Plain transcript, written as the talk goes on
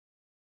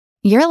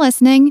You're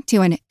listening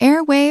to an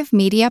Airwave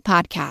Media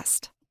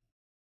Podcast.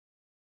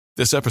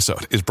 This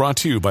episode is brought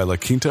to you by La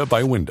Quinta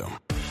by Wyndham.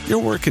 Your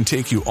work can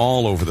take you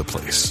all over the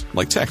place,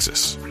 like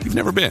Texas. You've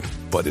never been,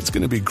 but it's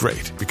going to be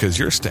great because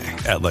you're staying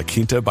at La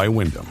Quinta by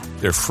Wyndham.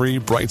 Their free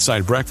Bright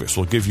Side breakfast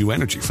will give you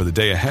energy for the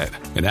day ahead.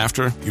 And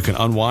after, you can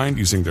unwind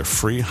using their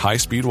free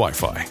high-speed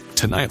Wi-Fi.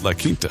 Tonight, La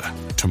Quinta.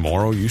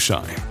 Tomorrow, you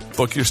shine.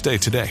 Book your stay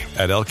today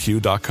at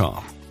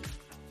LQ.com.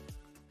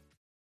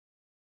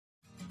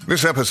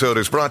 This episode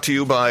is brought to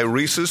you by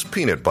Reese's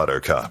Peanut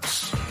Butter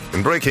Cups.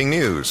 In breaking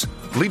news,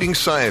 leading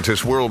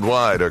scientists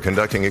worldwide are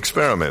conducting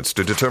experiments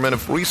to determine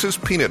if Reese's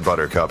Peanut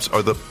Butter Cups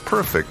are the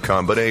perfect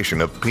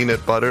combination of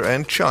peanut butter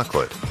and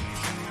chocolate.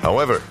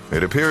 However,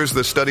 it appears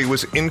the study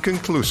was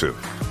inconclusive,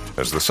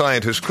 as the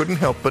scientists couldn't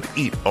help but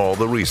eat all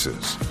the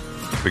Reese's.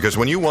 Because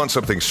when you want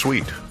something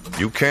sweet,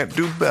 you can't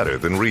do better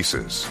than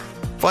Reese's.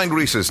 Find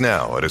Reese's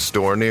now at a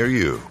store near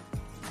you.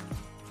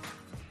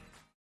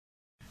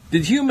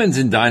 Did humans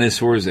and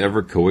dinosaurs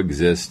ever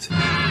coexist?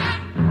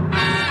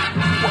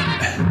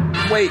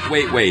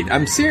 Wait,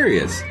 I'm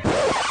serious.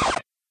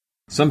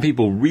 Some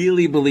people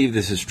really believe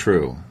this is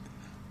true.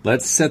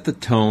 Let's set the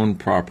tone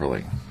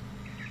properly.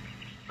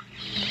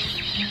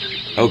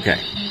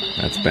 Okay,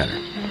 that's better.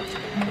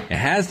 It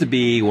has to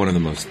be one of the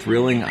most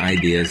thrilling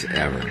ideas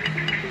ever.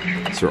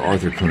 Sir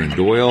Arthur Conan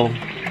Doyle,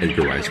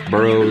 Edgar Rice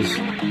Burroughs,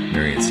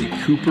 Marion C.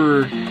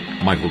 Cooper,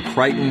 Michael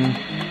Crichton,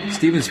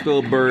 Steven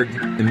Spielberg,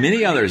 and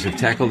many others have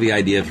tackled the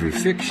idea through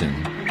fiction,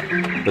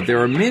 but there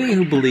are many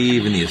who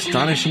believe in the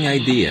astonishing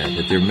idea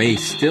that there may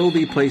still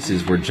be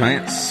places where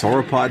giant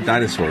sauropod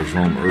dinosaurs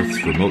roam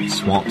Earth's remote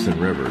swamps and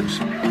rivers.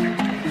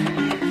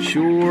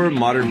 Sure,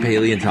 modern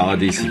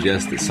paleontology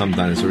suggests that some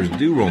dinosaurs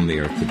do roam the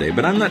Earth today,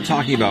 but I'm not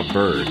talking about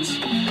birds.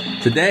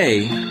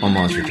 Today, on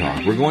Monster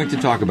Talk, we're going to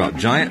talk about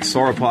giant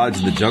sauropods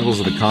in the jungles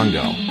of the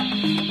Congo,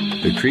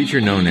 the creature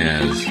known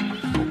as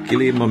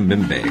Mokele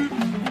Mbembe.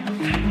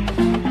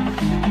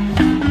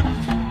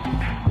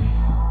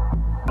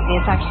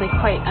 It's actually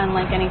quite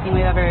unlike anything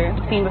we've ever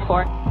seen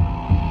before. A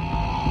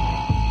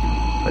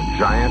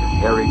giant,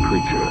 hairy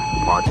creature,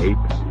 part ape,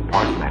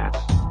 part man.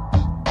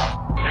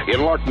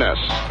 In Loch Ness,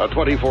 a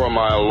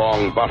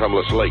 24-mile-long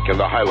bottomless lake in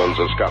the Highlands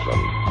of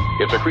Scotland.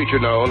 It's a creature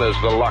known as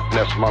the Loch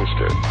Ness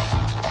Monster.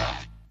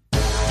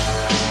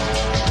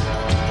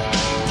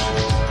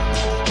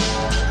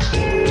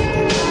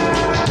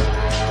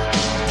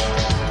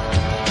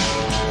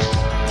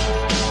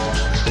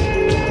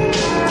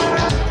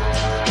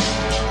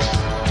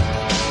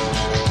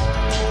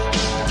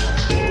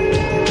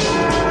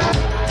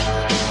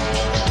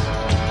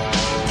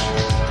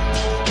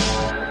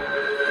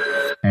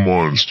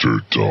 Monster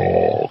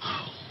Talk.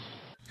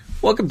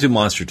 Welcome to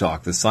Monster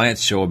Talk, the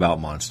science show about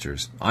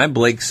monsters. I'm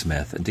Blake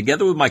Smith, and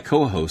together with my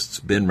co-hosts,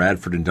 Ben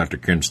Radford and Dr.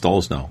 Karen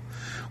Stolzno,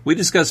 we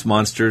discuss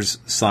monsters,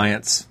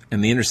 science,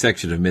 and the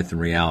intersection of myth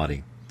and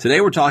reality.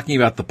 Today we're talking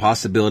about the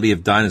possibility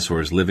of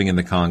dinosaurs living in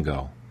the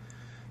Congo.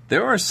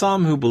 There are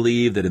some who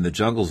believe that in the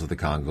jungles of the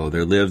Congo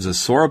there lives a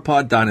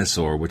sauropod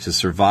dinosaur which has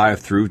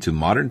survived through to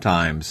modern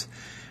times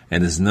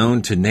and is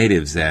known to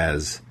natives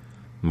as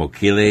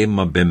Mokele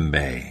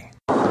Mbembe.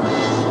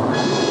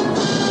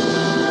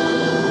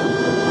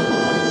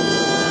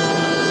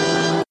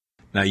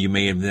 Now, you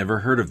may have never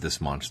heard of this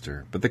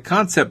monster, but the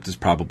concept is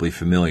probably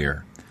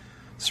familiar.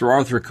 Sir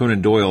Arthur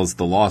Conan Doyle's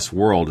The Lost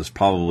World is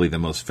probably the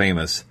most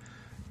famous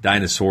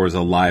dinosaurs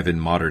alive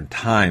in modern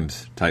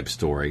times type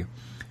story.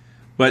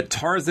 But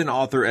Tarzan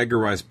author Edgar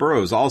Rice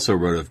Burroughs also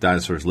wrote of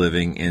dinosaurs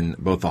living in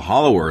both the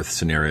Hollow Earth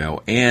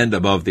scenario and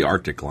above the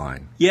Arctic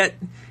line. Yet,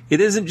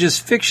 it isn't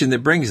just fiction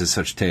that brings us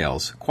such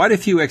tales. Quite a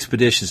few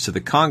expeditions to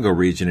the Congo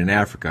region in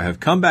Africa have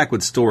come back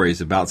with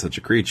stories about such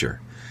a creature.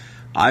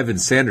 Ivan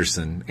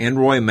Sanderson and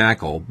Roy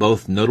Mackal,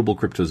 both notable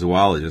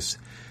cryptozoologists,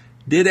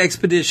 did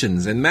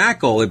expeditions, and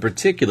Mackal in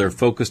particular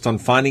focused on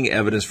finding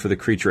evidence for the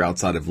creature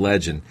outside of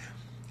legend.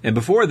 And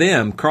before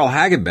them, Carl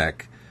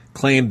Hagenbeck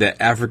claimed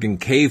that African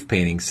cave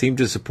paintings seemed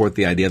to support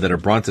the idea that a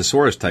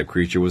Brontosaurus-type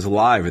creature was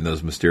alive in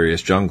those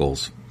mysterious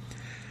jungles.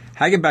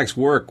 Hagenbeck's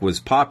work was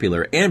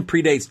popular and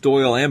predates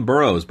Doyle and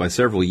Burroughs by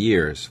several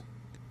years.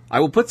 I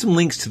will put some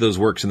links to those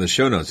works in the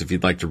show notes if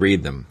you'd like to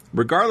read them.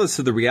 Regardless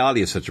of the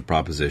reality of such a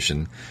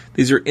proposition,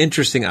 these are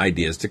interesting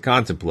ideas to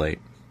contemplate.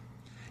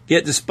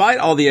 Yet despite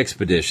all the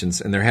expeditions,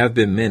 and there have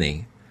been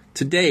many,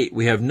 to date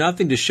we have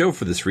nothing to show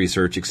for this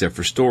research except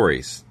for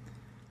stories.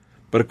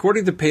 But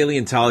according to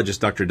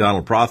paleontologist Dr.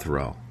 Donald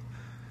Prothero,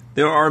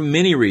 there are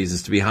many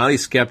reasons to be highly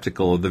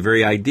skeptical of the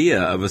very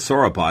idea of a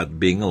sauropod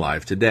being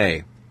alive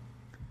today.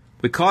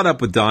 We caught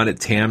up with Don at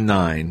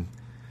TAM9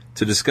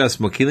 to discuss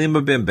Mokele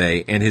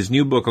Mbembe and his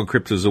new book on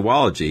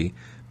cryptozoology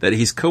that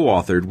he's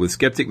co-authored with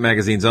Skeptic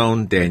Magazine's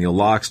own Daniel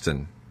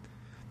Loxton.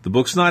 The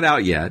book's not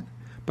out yet,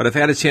 but I've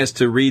had a chance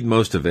to read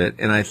most of it,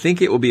 and I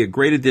think it will be a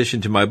great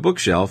addition to my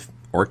bookshelf,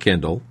 or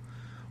Kindle,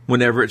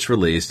 whenever it's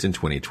released in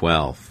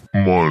 2012.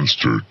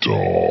 Monster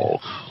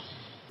Talk.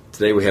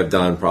 Today we have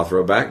Don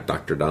Prothero back.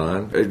 Dr.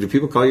 Don. Do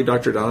people call you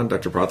Dr. Don?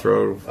 Dr.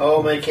 Prothero?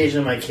 Oh,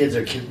 occasionally my kids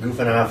are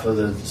goofing off, of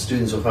the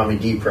students will call me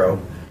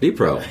D-Pro.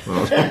 D-Pro.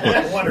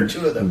 One or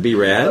two of them.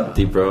 B-Rad,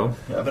 D-Pro.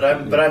 But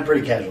I'm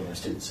pretty casual with my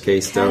students.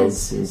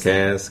 K-Stoves,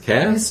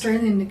 Kaz.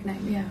 Australian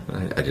nickname, yeah.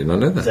 I did not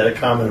know that. Is that a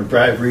common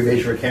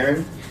abbreviation for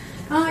Karen?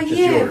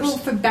 Yeah. yours. Well,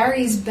 for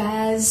Barry's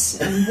Baz,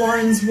 and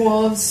Warren's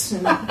Wavs,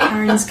 and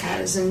Karen's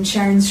Kaz, and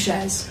Sharon's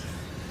Shaz.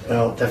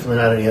 Well, definitely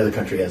not any other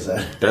country has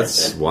that.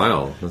 That's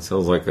wild. That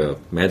sounds like a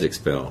magic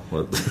spell.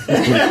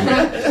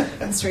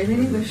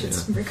 Australian English.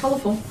 It's very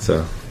colourful.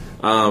 So,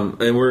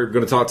 and we're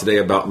going to talk today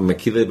about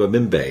Mekele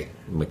Mbembe.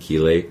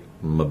 Mekele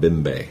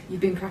Mbembe.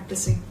 You've been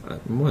practicing.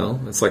 Well,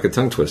 it's like a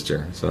tongue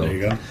twister. So there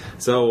you go.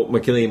 So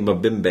Mekele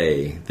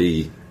Mbembe,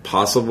 the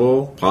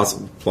plausible,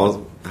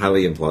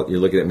 highly implausible. You're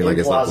looking at me like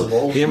it's not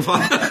plausible.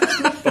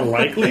 The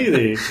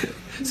likely.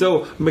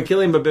 So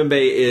Mekele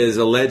Mbembe is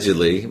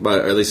allegedly,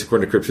 or at least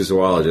according to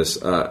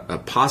cryptozoologists, a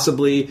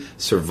possibly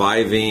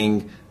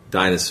surviving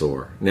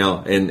dinosaur.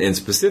 Now, and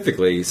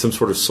specifically, some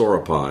sort of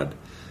sauropod.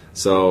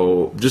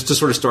 So, just to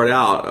sort of start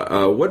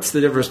out, what's the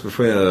difference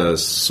between a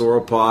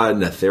sauropod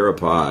and a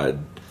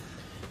theropod?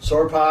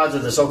 Sauropods are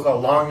the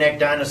so-called long-necked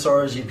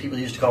dinosaurs. People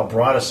used to call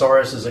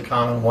Brontosaurus is a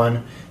common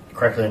one,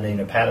 correctly named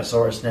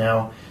Apatosaurus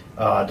now.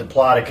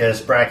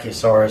 Diplodocus,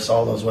 Brachiosaurus,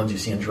 all those ones you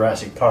see in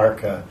Jurassic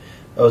Park,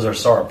 those are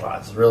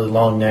sauropods. Really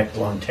long-necked,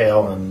 long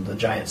tail, and the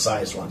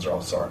giant-sized ones are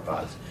all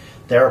sauropods.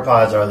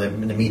 Theropods are the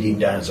meat-eating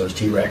dinosaurs.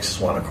 T-Rex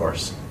is one, of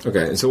course.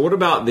 Okay, and so what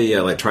about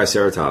the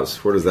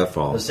Triceratops? Where does that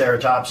fall? The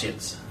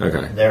Ceratopsians.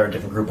 Okay. They're a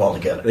different group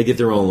altogether. They get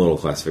their own little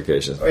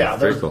classifications. Oh, yeah,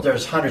 Very cool.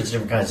 there's hundreds of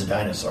different kinds of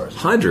dinosaurs.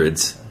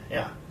 Hundreds?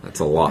 Yeah.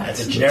 That's a lot. At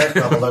the generic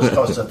level, there's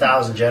close to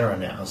 1,000 genera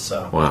now.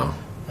 So wow.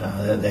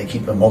 They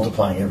keep them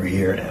multiplying every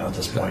year now at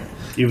this point.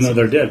 Even though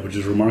they're dead, which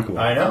is remarkable.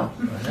 I know.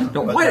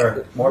 No, but there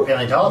are more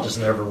paleontologists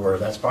than there ever were.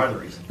 That's part of the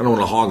reason. I don't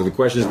want to hog the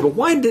questions, but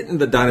why didn't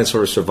the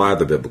dinosaurs survive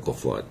the biblical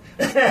flood?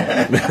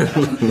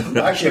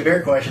 Actually, a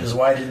bigger question is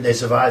why didn't they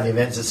survive the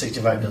events of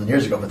 65 million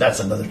years ago? But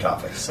that's another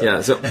topic. So. Yeah.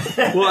 So,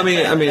 well,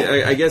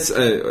 I guess.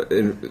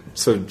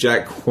 So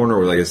Jack Horner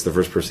was, I guess, the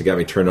first person who got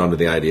me turned on to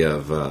the idea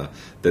of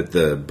that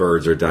the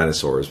birds are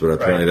dinosaurs. But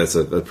apparently, that's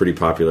a pretty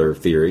popular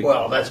theory.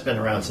 Well, that's been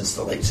around since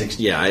the late 60s.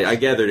 Yeah, I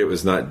gathered it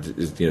was not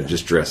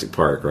just Jurassic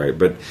Park, right?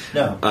 But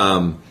no.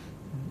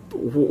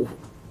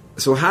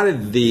 So how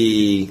did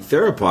the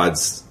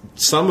theropods?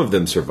 Some of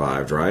them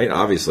survived, right?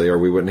 Obviously, or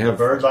we wouldn't have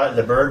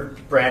the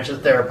bird branch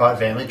of the theropod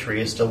family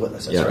tree is still with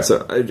us. That's right.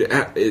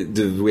 So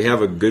do we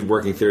have a good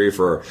working theory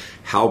for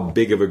how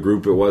big of a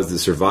group it was that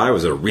survived?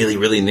 Was it a really,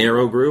 really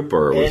narrow group,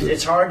 or was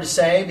it's hard to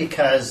say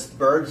because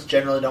birds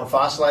generally don't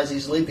fossilize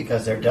easily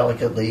because they're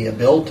delicately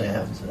built to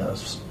have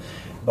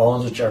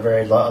bones which are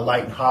very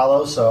light and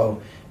hollow.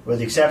 So, with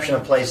the exception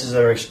of places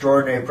that are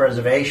extraordinary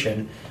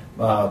preservation,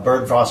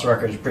 bird fossil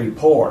record is pretty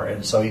poor,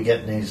 and so you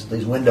get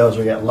these windows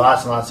where you get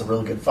lots and lots of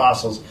really good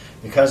fossils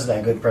because of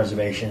that good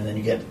preservation, and then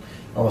you get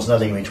almost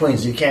nothing in between.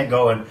 So you can't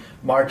go and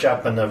march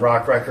up in the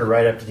rock record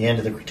right up to the end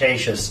of the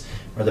Cretaceous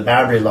where the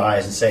boundary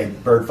lies and say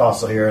bird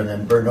fossil here and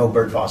then no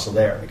bird fossil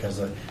there because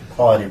the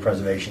quality of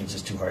preservation is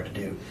just too hard to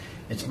do.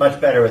 It's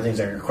much better with things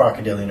like a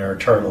crocodilian or a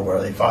turtle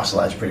where they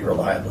fossilize pretty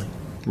reliably.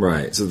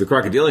 Right. So the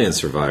crocodilians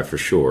survived for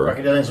sure.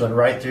 Crocodilians went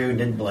right through,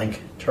 didn't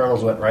blink.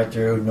 Turtles went right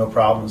through, no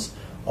problems.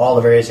 All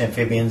the various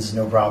amphibians,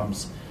 no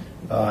problems.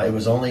 It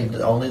was only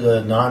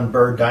the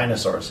non-bird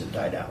dinosaurs that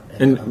died out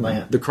on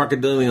land. The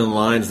crocodilian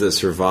lines that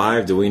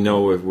survived, do we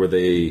know were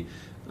they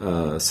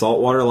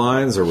saltwater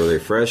lines or were they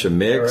fresh, a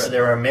mix?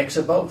 They were a mix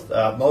of both.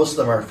 Most of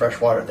them are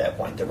freshwater at that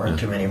point. There weren't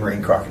too many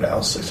marine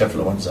crocodiles, except for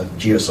the ones like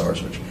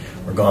geosaurs, which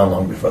were gone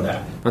long before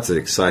that. That's an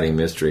exciting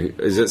mystery.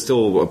 Is it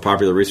still a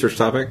popular research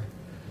topic?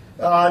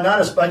 Not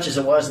as much as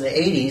it was in the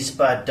 80s,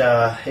 but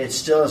it's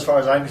still, as far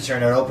as I'm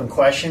concerned, an open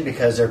question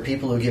because there are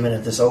people who've given it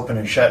this open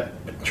and shut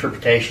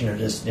interpretation of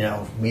just,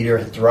 meteor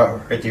hit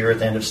the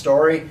earth, end of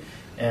story.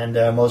 And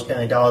most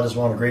paleontologists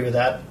won't agree with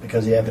that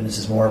because the evidence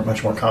is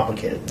much more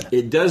complicated than that.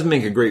 It does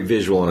make a great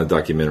visual in a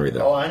documentary,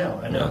 though. Oh, I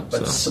know. Yeah,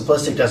 but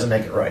simplistic doesn't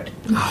make it right.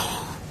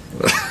 Oh.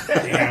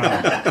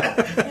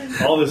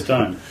 All this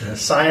time.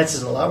 Science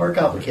is a lot more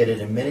complicated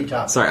in many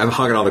topics. Sorry, I'm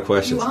hogging all the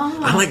questions. You are.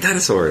 I like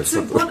dinosaurs.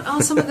 So what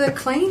are some of the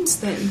claims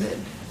then that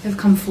have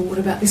come forward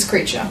about this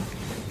creature?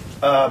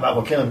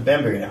 About Mekele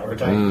Mbembe now. We're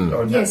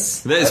talking.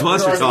 Yes. That is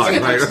monster talk,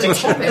 right?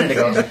 A minute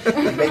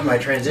ago. Make my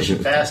transition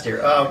fast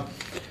here.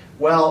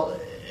 Well,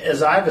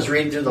 as I was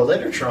reading through the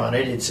literature on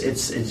it,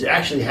 it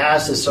actually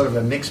has this sort of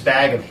a mixed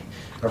bag of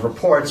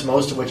reports,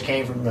 most of which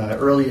came from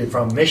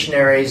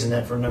missionaries and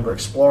then from a number of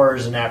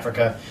explorers in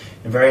Africa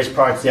in various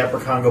parts of the Upper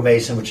Congo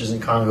Basin, which is in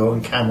Congo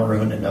and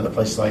Cameroon and other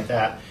places like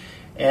that.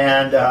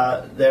 And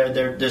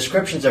their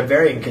descriptions are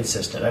very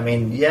inconsistent. I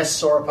mean,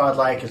 yes,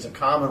 sauropod-like is a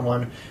common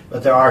one,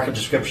 but there are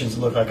descriptions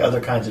that look like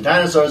other kinds of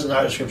dinosaurs, and there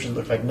are descriptions that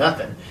look like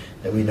nothing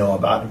that we know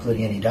about,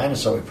 including any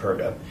dinosaur we've heard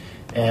of.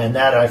 And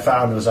that I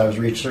found as I was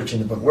researching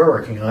the book we're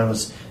working on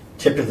was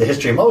typically the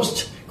history of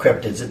most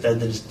cryptids.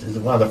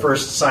 One of the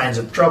first signs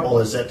of trouble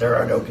is that there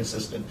are no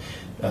consistent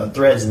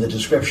threads in the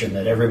description,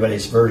 that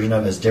everybody's version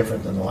of it is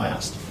different than the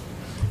last.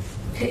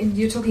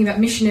 you're talking about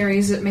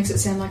missionaries, it makes it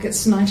sound like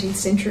it's 19th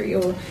century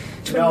or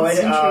 20th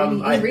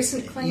century. Any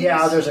recent claims?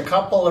 Yeah, there's a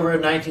couple that were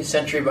 19th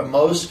century, but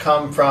most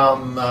come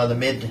from the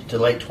mid to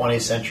late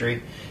 20th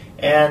century.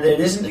 And it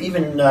isn't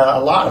even a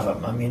lot of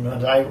them. I mean,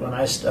 when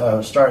I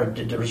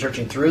started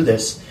researching through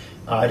this,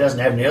 it doesn't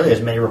have nearly as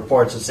many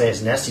reports, let's say,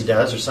 as Nessie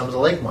does, or some of the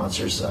lake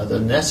monsters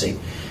than Nessie.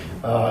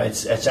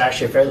 It's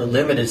actually a fairly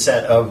limited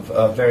set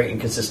of very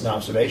inconsistent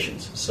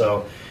observations.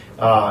 So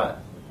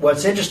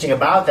what's interesting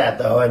about that,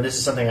 though, and this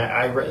is something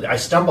I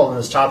stumbled on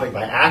this topic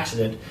by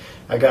accident.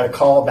 I got a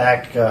call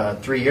back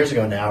 3 years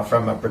ago now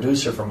from a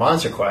producer from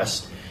Monster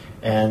Quest,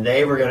 and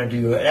they were going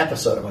to do an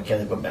episode of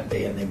Mokele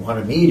Mbembe, and they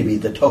wanted me to be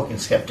the token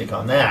skeptic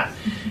on that.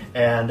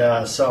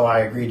 And so I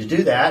agreed to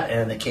do that,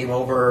 and they came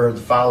over the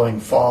following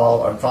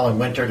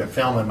winter to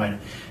film in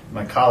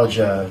my college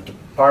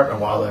department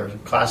while their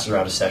classes were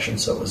out of session,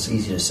 so it was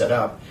easy to set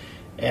up.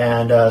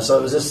 And so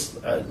it was this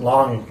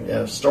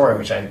long story,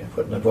 which I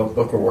put in the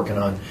book we're working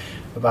on,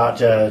 about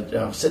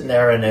sitting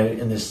there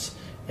in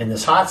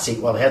this hot seat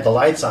while they had the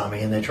lights on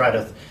me, and they tried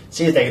to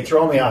see if they could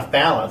throw me off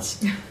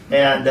balance.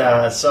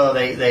 And so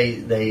they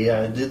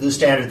do the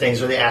standard things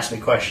where they ask me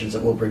questions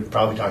that we'll be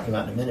probably talking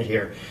about in a minute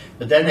here.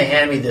 But then they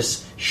hand me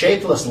this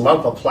shapeless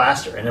lump of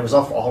plaster, and it was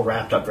all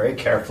wrapped up very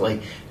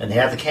carefully. And they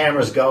have the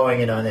cameras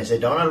going, and they say,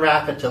 "Don't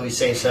unwrap it till we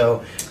say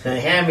so." And they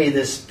hand me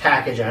this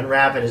package. I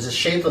unwrap it. It's a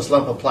shapeless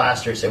lump of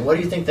plaster. I say, "What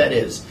do you think that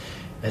is?"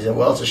 I said,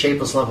 "Well, it's a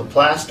shapeless lump of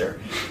plaster."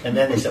 And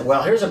then they said,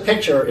 "Well, here's a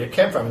picture it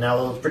came from. Now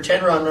we'll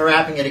pretend we're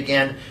unwrapping it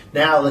again.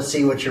 Now let's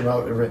see what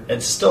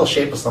it's still a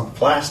shapeless lump of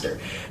plaster."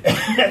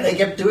 And they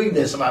kept doing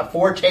this about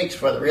 4 takes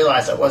before they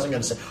realized I wasn't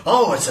going to say,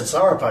 "Oh, it's a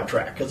sauropod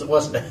track," because it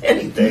wasn't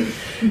anything.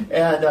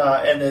 And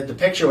the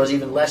picture was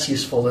even less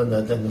useful than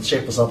the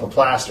shapeless lump of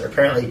plaster.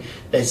 Apparently,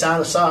 they saw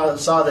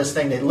this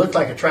thing. It looked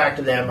like a track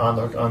to them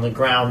on the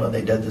ground when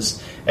they did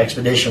this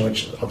expedition,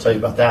 which I'll tell you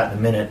about that in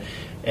a minute.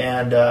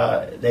 And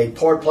they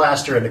poured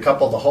plaster in a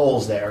couple of the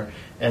holes there,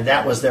 and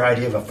that was their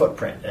idea of a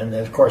footprint. And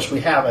of course,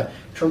 we have a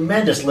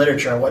tremendous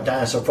literature on what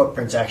dinosaur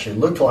footprints actually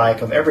look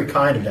like of every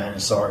kind of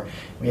dinosaur.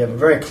 We have a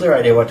very clear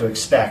idea what to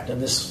expect,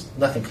 and this is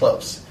nothing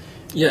close.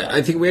 Yeah,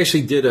 I think we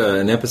actually did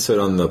an episode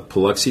on the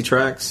Paluxy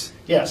tracks.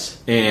 Yes,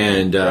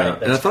 and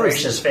that's and I thought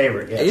Gracious'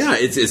 favorite. Yes. Yeah,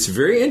 it's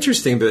very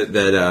interesting that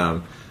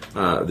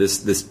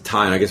this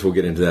tie, and I guess we'll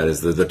get into that, is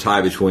the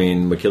tie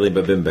between Mokele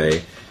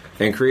Mbembe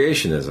and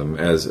creationism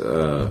as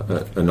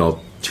an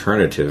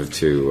alternative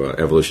to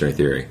evolutionary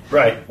theory.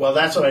 Right. Well,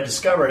 that's what I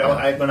discovered.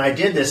 When I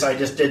did this, I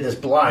just did this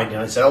blind.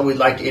 I said, we'd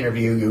like to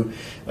interview you.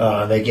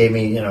 They gave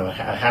me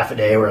half a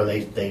day where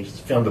they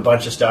filmed a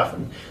bunch of stuff.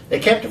 And they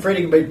kept a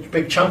pretty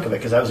big chunk of it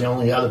because I was the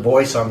only other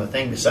voice on the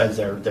thing besides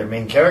their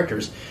main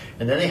characters.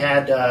 And then they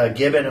had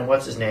Gibbon and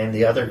what's his name,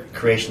 the other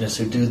creationists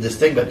who do this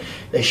thing. But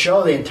they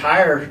show the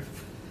entire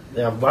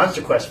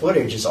Monster Quest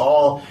footage is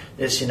all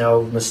this,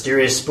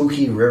 mysterious,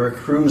 spooky river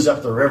cruise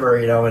up the river,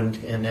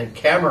 in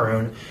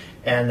Cameroon,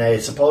 and they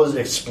supposed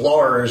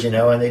explorers, and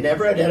they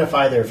never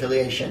identify their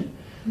affiliation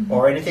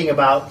or anything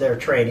about their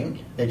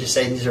training. They just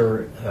say these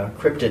are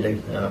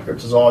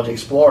cryptozoology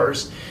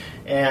explorers,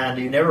 and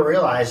you never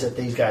realize that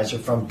these guys are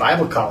from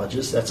Bible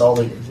colleges. That's all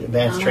the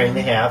advanced training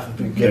they have.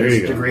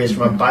 Degree is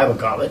from a Bible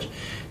college.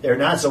 They're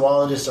not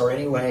zoologists or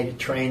any way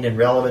trained in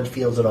relevant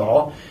fields at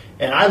all.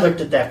 And I looked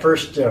at that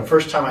first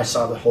time I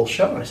saw the whole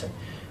show, and I said,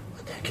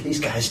 what the heck are these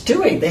guys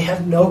doing? They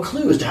have no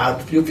clue as to how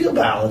to do field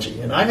biology.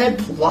 And I've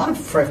had a lot of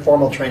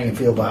formal training in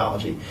field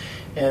biology.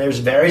 And there's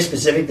very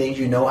specific things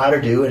you know how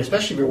to do, and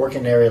especially if you're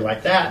working in an area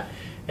like that.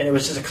 And it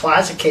was just a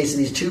classic case of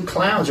these two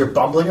clowns are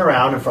bumbling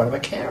around in front of a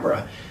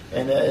camera.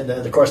 And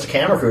of course, the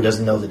camera crew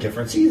doesn't know the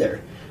difference either.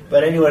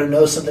 But anyone who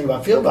knows something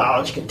about field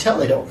biology can tell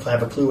they don't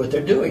have a clue what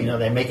they're doing.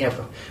 They're making up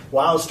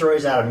wild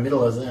stories out in the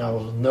middle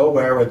of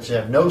nowhere, which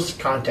have no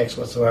context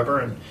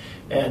whatsoever,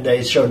 and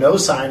they show no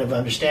sign of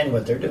understanding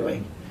what they're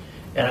doing.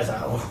 And I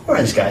thought, who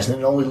are these guys? And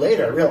then only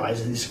later I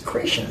realized that these are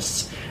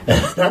creationists,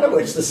 none of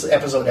which this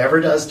episode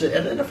ever does to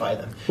identify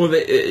them. Well,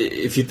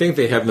 if you think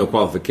they have no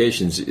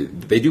qualifications,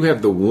 they do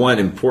have the one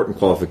important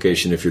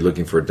qualification if you're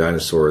looking for a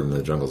dinosaur in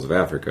the jungles of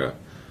Africa.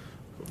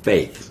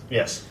 Faith.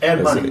 Yes,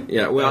 and money.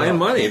 Yeah, well, and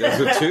money. That's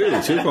the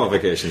two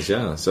qualifications.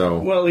 Yeah. So.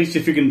 Well, at least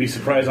if you can be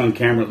surprised on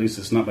camera, at least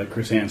it's not like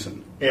Chris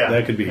Hansen. Yeah,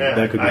 that could be. Yeah.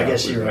 That could be. I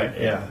guess you're right.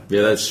 Yeah.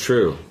 Yeah, that's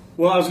true.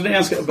 Well, I was going to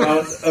ask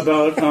about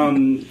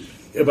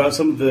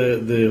some of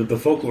the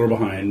folklore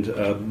behind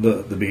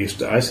the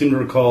beast. I seem to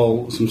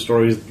recall some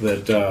stories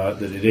that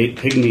it ate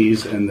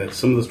pygmies, and that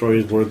some of the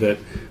stories were that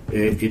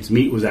its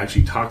meat was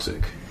actually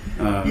toxic.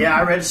 Yeah,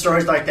 I read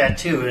stories like that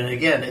too, and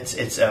again,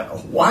 it's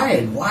a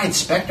wide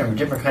spectrum of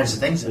different kinds of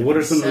things. What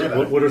are some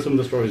of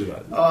the stories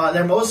about?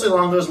 They're mostly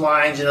along those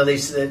lines.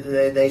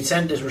 They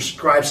tend to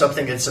describe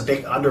something that's a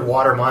big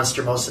underwater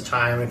monster most of the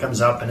time. It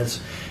comes up, and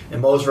it's in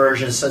most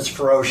versions it's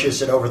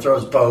ferocious. It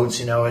overthrows boats.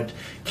 It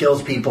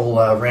kills people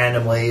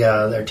randomly.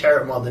 They're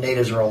terrible. The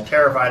natives are all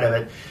terrified of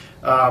it.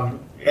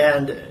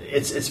 And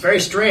it's very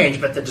strange,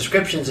 but the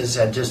descriptions, as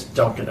I said, just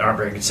aren't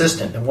very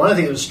consistent. And one of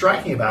the things that was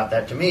striking about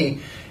that to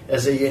me,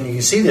 and you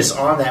can see this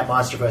on that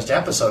Monster Quest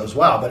episode as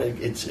well, but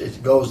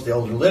it goes the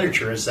older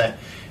literature is that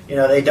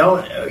they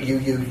don't.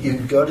 You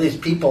go to these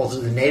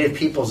peoples, the native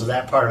peoples of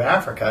that part of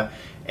Africa,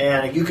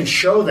 and you can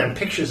show them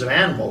pictures of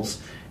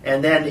animals,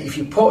 and then if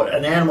you put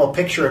an animal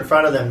picture in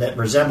front of them that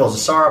resembles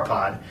a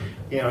sauropod,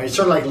 it's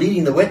sort of like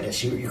leading the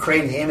witness. You're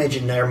creating the image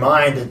in their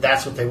mind that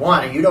that's what they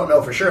want, and you don't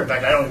know for sure. In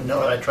fact, I don't even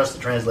know that I trust the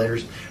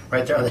translators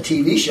right there on the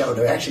TV show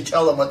to actually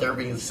tell them what they're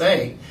being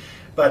saying.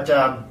 But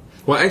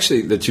well,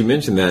 actually, that you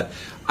mentioned that,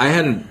 I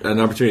had an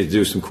opportunity to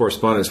do some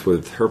correspondence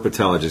with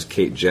herpetologist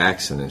Kate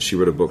Jackson, and she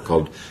wrote a book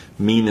called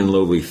Mean and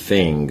Lowly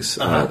Things,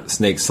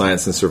 Snake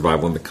Science and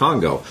Survival in the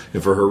Congo.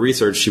 And for her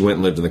research, she went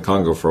and lived in the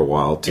Congo for a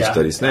while to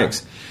study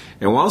snakes. Yeah.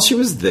 And while she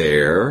was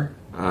there,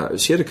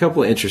 she had a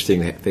couple of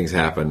interesting things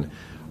happen.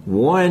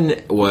 One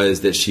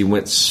was that she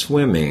went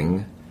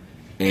swimming,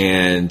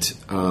 and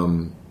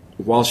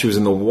while she was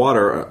in the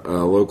water,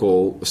 a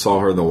local saw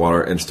her in the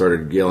water and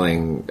started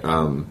yelling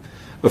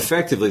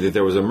effectively that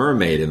there was a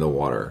mermaid in the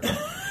water.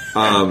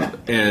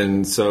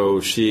 And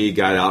so she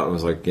got out and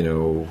was like,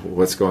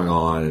 what's going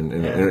on?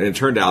 And it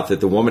turned out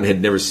that the woman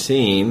had never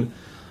seen,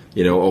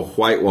 a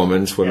white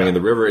woman swimming in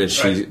the river, and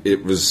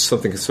it was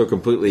something so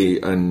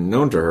completely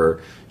unknown to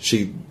her.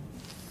 She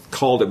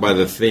called it by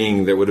the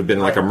thing that would have been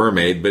like a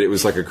mermaid, but it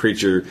was like a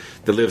creature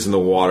that lives in the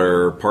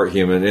water, part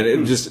human,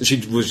 and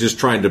she was just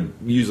trying to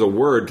use a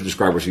word to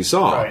describe what she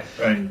saw.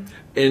 Right.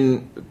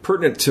 And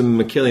pertinent to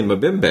Mokele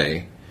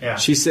Mbembe,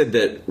 she said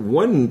that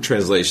one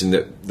translation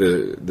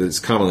that's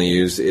commonly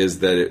used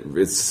is that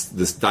it's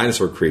this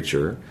dinosaur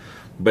creature,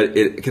 but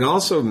it can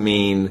also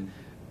mean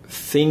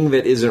thing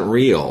that isn't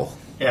real.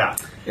 Yeah,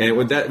 and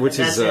which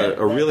is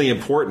a really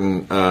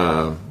important.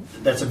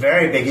 That's a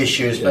very big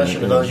issue,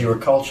 especially for those who are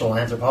cultural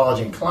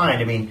anthropology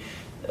inclined. I mean,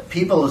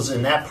 people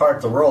in that part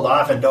of the world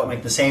often don't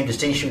make the same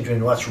distinction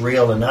between what's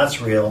real and not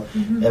real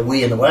that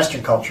we in the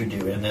Western culture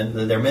do, and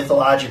then their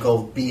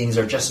mythological beings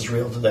are just as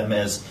real to them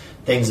as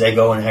things they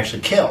go and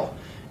actually kill.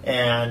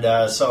 And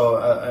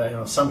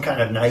so some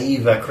kind of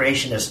naive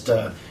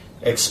creationist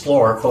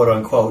explorer, quote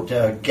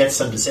unquote, gets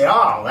them to say,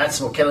 "Oh, that's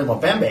Mokele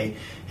Mbembe."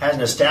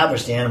 Hasn't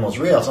established the animal's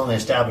real. It's only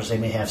established they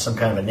may have some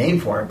kind of a name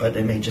for it, but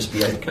it may just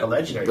be a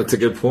legendary. That's a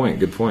good point.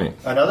 Good point.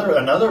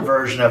 Another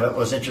version of it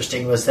was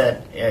interesting was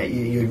that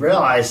you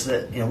realize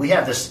that we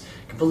have this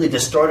completely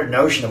distorted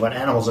notion of what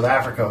animals of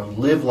Africa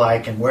live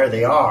like and where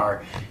they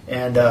are,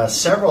 and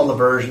several of the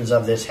versions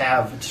of this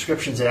have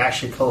descriptions that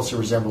actually closely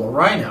resemble a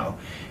rhino.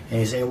 And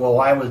you say, well,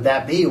 why would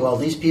that be? Well,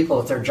 these people,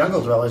 if they're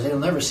jungle dwellers, they'll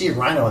never see a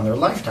rhino in their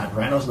lifetime.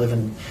 Rhinos live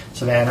in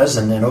savannas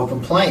and in open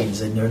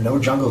plains, and there are no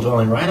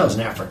jungle-dwelling rhinos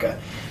in Africa.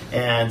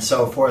 And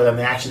so for them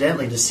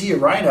accidentally to see a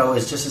rhino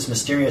is just as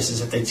mysterious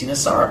as if they'd seen a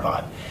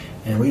sauropod.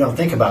 And we don't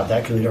think about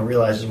that because we don't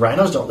realize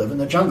rhinos don't live in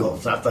the jungle.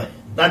 It's not the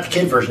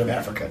kid version of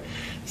Africa.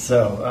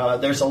 So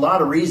there's a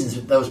lot of reasons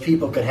that those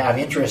people could have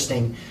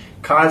interesting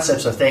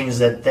concepts of things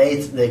that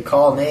they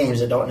call names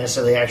that don't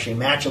necessarily actually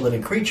match a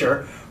living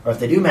creature, or if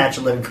they do match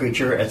a living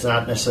creature, it's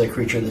not necessarily a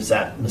creature that's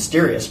that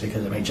mysterious,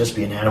 because it may just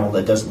be an animal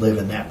that doesn't live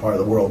in that part of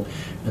the world,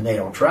 and they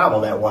don't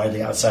travel that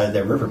widely outside of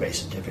their river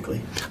basin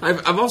typically.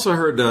 I've also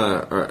heard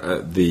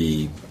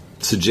the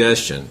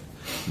suggestion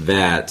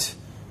that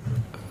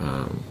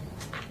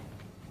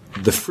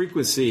the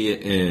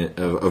frequency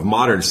of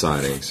modern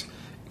sightings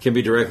can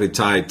be directly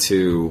tied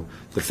to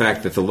the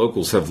fact that the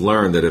locals have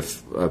learned that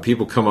if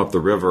people come up the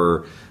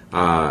river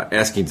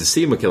asking to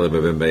see Mokele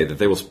Mbembe, that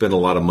they will spend a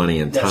lot of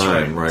money and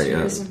time. Right?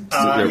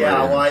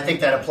 Well, I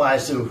think that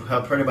applies to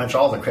pretty much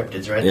all the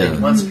cryptids, right? Yeah.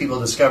 Once people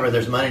discover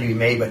there's money to be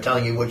made by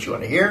telling you what you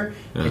want to hear,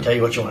 they tell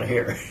you what you want to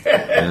hear.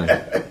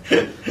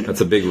 That's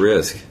a big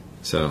risk.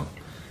 So,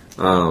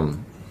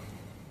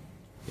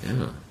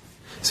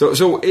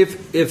 So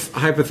if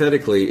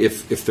hypothetically,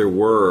 if there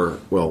were,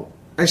 well,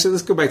 actually,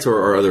 let's go back to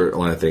our other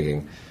line of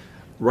thinking.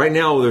 Right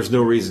now, there's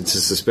no reason to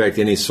suspect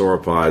any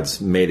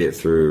sauropods made it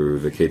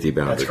through the KT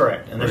boundary. That's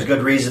correct, and there's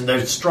good reason.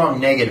 There's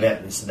strong negative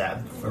evidence in that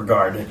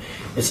regard.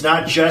 It's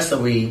not just that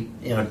we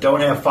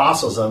don't have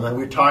fossils of them.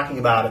 We're talking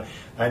about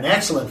an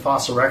excellent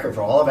fossil record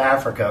for all of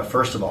Africa.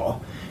 First of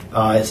all,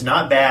 it's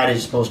not bad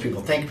as most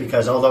people think,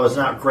 because although it's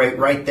not great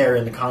right there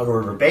in the Congo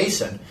River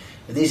Basin,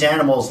 if these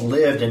animals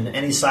lived in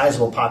any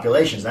sizable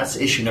populations, that's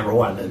issue number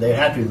one. There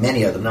had to be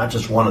many of them, not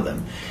just one of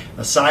them.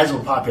 A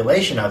sizable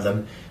population of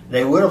them,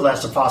 they would have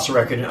left a fossil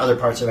record in other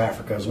parts of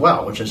Africa as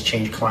well, which has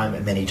changed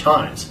climate many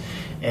times.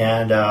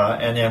 And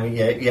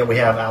then we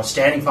have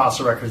outstanding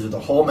fossil records of the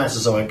whole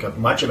Mesozoic of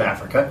much of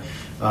Africa,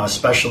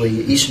 especially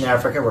Eastern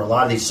Africa, where a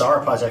lot of these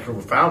sauropods actually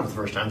were found for the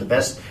first time. The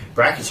best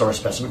Brachiosaurus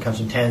specimen comes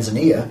from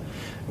Tanzania,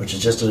 which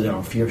is just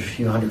a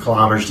few hundred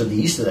kilometers to the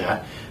east of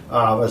that.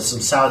 With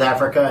some South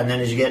Africa, and then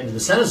as you get into the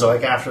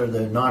Cenozoic, after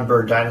the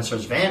non-bird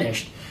dinosaurs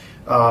vanished,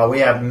 we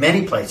have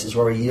many places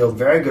where we yield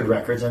very good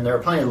records, and there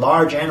are plenty of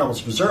large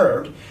animals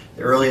preserved.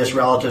 The earliest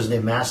relatives of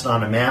the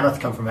mastodon and mammoth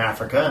come from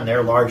Africa, and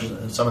they're large,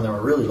 and some of them are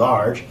really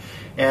large.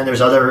 And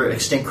there's other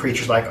extinct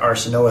creatures like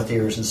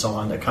arsinoatheres and so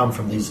on that come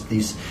from these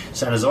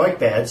Cenozoic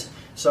beds.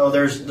 So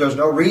there's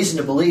no reason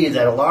to believe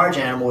that a large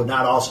animal would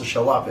not also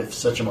show up if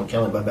such a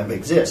Mokele mbembe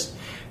exists.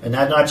 And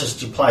that not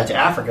just applies to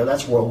Africa,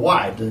 that's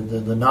worldwide.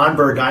 The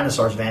non-bird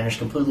dinosaurs vanished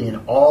completely in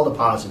all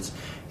deposits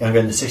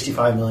younger than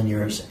 65 million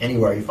years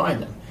anywhere you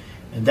find them.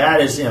 And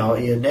that is,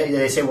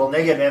 they say, well,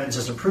 negative evidence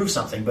doesn't prove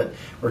something, but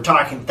we're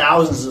talking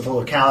thousands of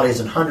localities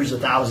and hundreds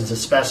of thousands of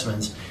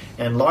specimens,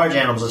 and large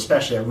animals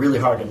especially are really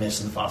hard to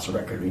miss in the fossil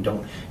record. We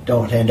don't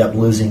end up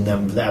losing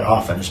them that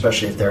often,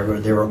 especially if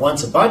they were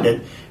once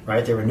abundant,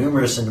 right? They were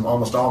numerous in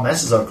almost all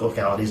Mesozoic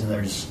localities, and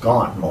they're just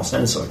gone in most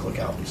Cenozoic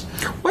localities.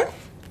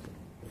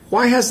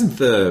 Why hasn't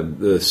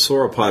the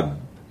sauropod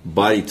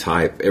body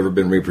type ever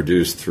been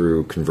reproduced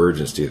through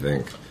convergence, do you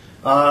think?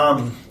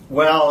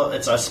 Well,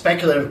 it's a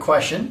speculative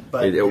question,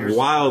 but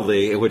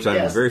wildly, which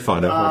I'm very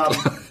fond of.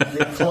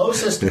 The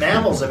closest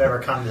mammals have ever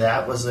come to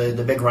that was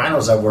the big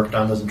rhinos I worked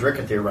on, those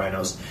Dricothere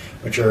rhinos,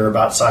 which are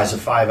about the size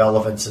of 5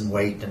 elephants in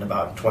weight and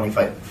about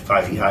 25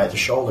 feet high at the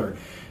shoulder.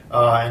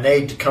 And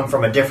they come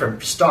from a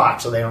different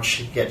stock, so they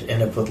don't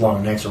end up with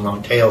long necks or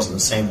long tails in the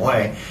same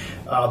way.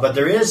 But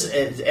there is,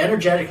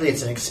 energetically,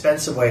 it's an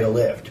expensive way to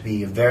live, to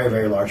be a very,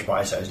 very large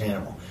body-sized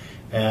animal.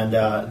 And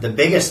the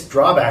biggest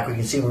drawback we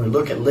can see when we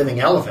look at living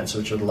elephants,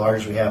 which are the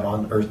largest we have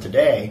on Earth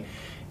today,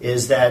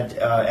 is that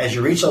as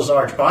you reach those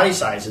large body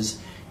sizes,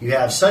 you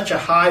have such a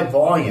high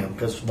volume,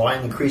 because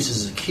volume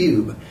increases as a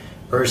cube,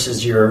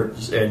 versus your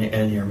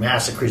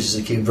mass increases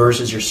as a cube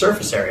versus your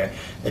surface area,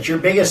 that your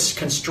biggest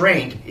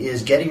constraint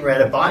is getting rid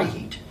of body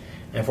heat.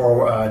 And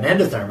for an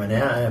endotherm,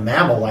 a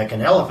mammal like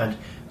an elephant,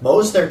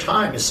 most of their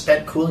time is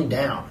spent cooling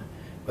down.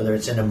 Whether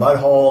it's in a mud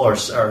hole or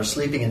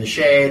sleeping in the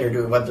shade or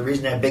doing what the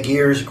reason they have big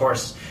ears, of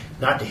course,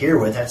 not to hear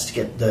with. That's to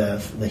get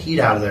the heat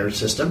out of their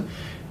system.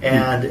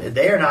 And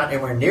they are not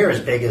anywhere near as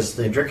big as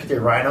the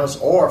Dricothere rhinos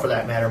or, for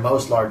that matter,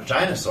 most large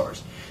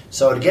dinosaurs.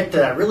 So to get to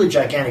that really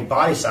gigantic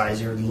body size,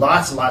 there are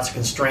lots and lots of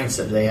constraints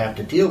that they have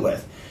to deal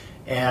with.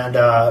 And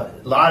a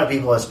lot of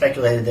people have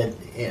speculated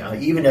that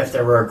even if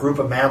there were a group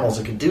of mammals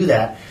that could do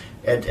that,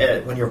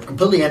 when you're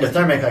completely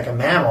endothermic like a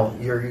mammal,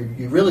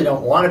 you really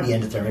don't want to be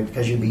endothermic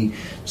because you'd be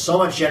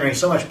generating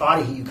so much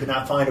body heat you could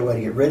not find a way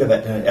to get rid of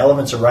it. And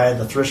elephants are right at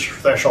the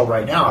threshold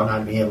right now of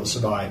not being able to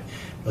survive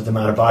with the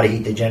amount of body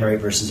heat they generate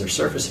versus their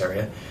surface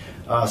area.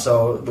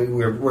 So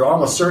we're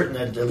almost certain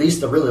that at least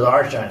the really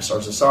large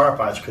dinosaurs, the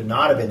sauropods, could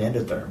not have been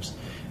endotherms,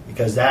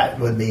 because that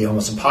would be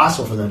almost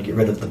impossible for them to get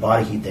rid of the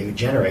body heat they would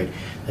generate.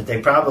 That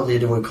they probably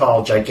did what we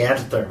call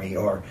gigantothermy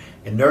or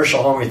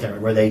inertial homothermy,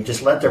 where they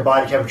just let their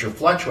body temperature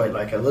fluctuate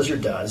like a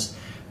lizard does,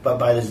 but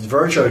by the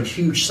virtue of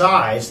huge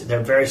size, they're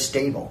very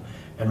stable.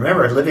 And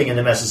remember, living in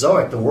the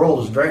Mesozoic, the world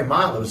was very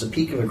mild. It was the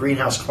peak of a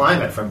greenhouse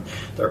climate from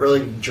the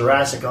early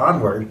Jurassic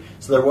onward,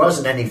 so there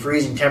wasn't any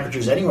freezing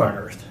temperatures anywhere on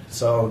Earth.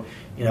 So,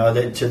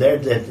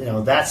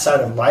 that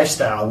side of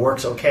lifestyle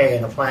works okay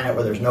in a planet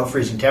where there's no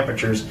freezing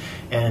temperatures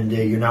and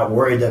you're not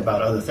worried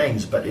about other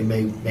things, but it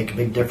may make a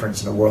big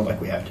difference in a world like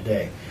we have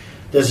today.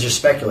 Those are just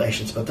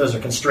speculations, but those are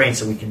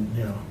constraints that we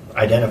can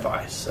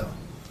identify. So.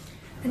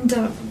 And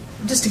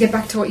just to get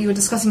back to what you were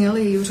discussing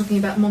earlier, you were talking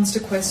about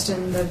Monster Quest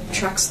and the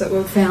tracks that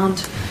were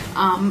found.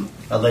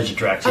 Alleged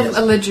tracks, yes.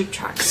 Alleged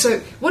tracks. So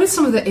what is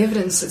some of the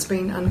evidence that's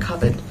been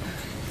uncovered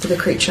for the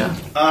creature?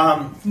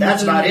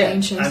 That's about it.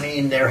 Ancient. I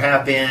mean, there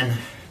have been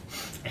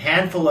a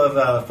handful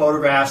of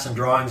photographs and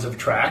drawings of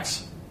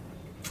tracks.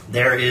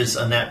 There is,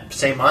 on that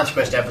same Monster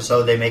Quest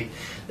episode, they make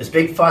this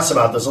big fuss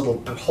about this little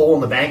hole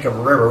in the bank of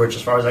a river, which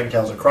as far as I can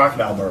tell is a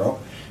crocodile burrow,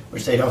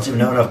 which they don't even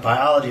know enough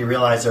biology to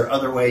realize there are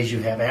other ways you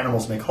have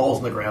animals make holes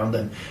in the ground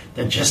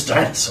than just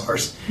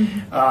dinosaurs.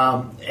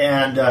 Mm-hmm.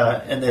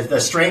 And the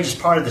strangest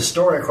part of the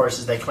story, of course,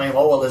 is they claim,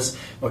 this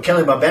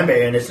Mokele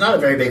mbembe, and it's not a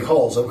very big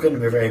hole, so it couldn't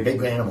be a very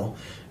big animal,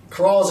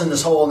 crawls in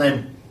this hole and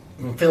then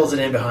fills it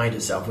in behind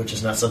itself, which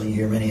is not something you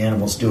hear many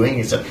animals doing,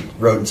 except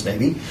rodents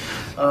maybe.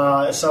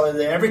 So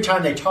every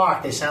time they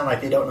talk, they sound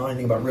like they don't know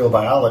anything about real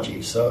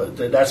biology. So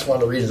that's one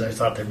of the reasons I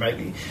thought there might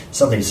be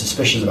something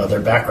suspicious about their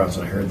backgrounds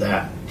when I heard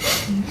that.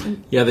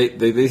 Yeah,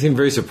 they seem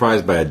very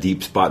surprised by a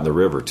deep spot in the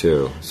river,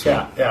 too. So.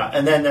 Yeah.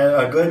 And then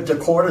a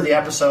quarter of the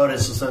episode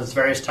is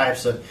various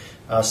types of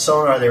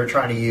sonar they were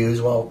trying to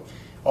use. Well,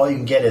 all you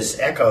can get is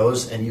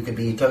echoes, and you could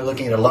be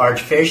looking at a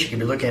large fish, you could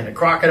be looking at a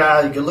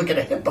crocodile, you could look at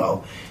a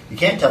hippo. You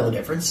can't tell the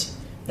difference,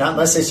 not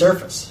unless they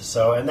surface.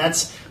 So, and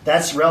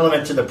that's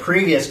relevant to the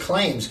previous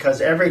claims, because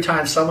every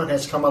time someone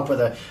has come up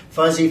with a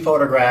fuzzy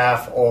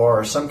photograph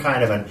or some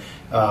kind of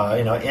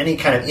any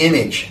kind of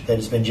image that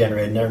has been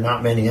generated, and there are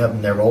not many of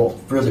them, they're all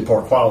really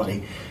poor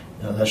quality.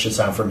 That should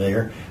sound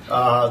familiar.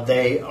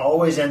 They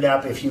always end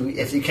up, if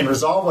you can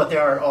resolve what they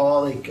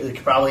are, they could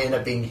probably end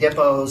up being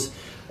hippos,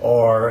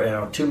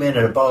 or 2 men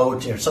in a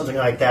boat, or something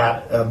like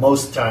that.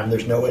 Most of the time,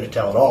 there's no way to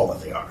tell at all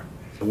what they are.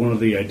 One of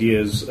the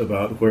ideas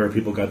about where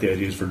people got the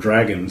ideas for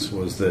dragons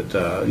was that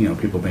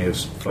people may have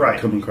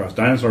come across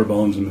dinosaur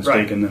bones and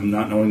mistaken them,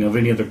 not knowing of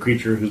any other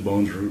creature whose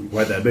bones were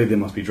quite that big. They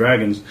must be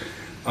dragons.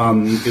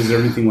 Is there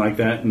anything like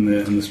that in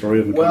the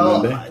story of Mokele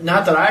mbembe? Well,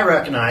 not that I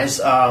recognize.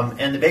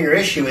 And the bigger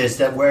issue is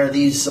that where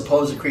these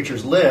supposed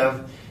creatures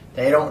live,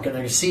 they don't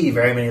going to see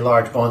very many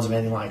large bones of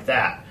anything like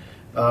that.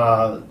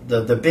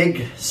 The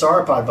big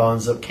sauropod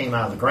bones that came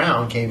out of the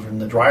ground came from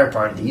the drier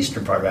part of the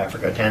eastern part of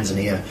Africa,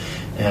 Tanzania,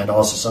 and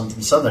also some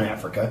from southern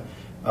Africa.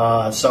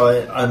 So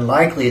it's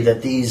unlikely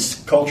that these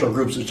cultural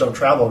groups which don't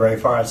travel very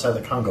far outside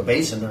the Congo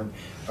Basin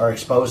are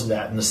exposed to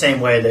that. In the same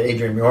way that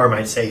Adrian Muir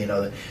might say,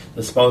 the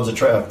bones of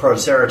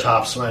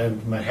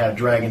Protoceratops might have a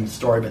dragon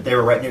story, but they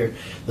were right near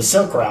the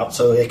Silk Route,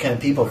 so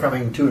people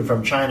coming to and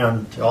from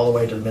China all the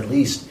way to the Middle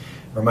East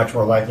are much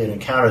more likely to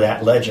encounter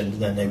that legend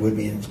than they would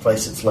be in a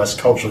place that's less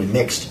culturally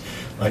mixed,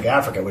 like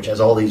Africa, which has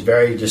all these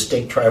very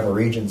distinct tribal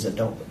regions that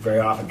don't very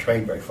often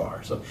trade very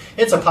far. So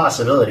it's a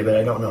possibility, but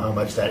I don't know how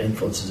much that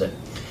influences it.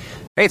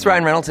 Hey, it's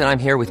Ryan Reynolds, and I'm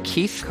here with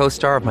Keith,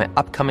 co-star of my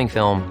upcoming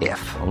film,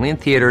 If, only in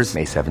theaters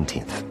May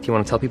 17th. Do you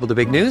want to tell people the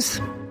big news?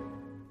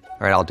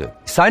 All right, I'll do it.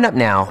 Sign up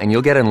now and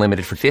you'll get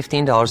unlimited for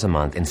 $15 a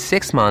month and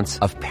 6 months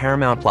of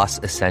Paramount Plus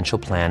Essential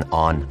Plan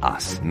on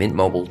us.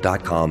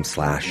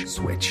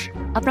 MintMobile.com/switch.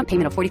 Upfront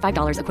payment of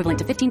 $45 equivalent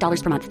to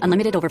 $15 per month.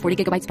 Unlimited over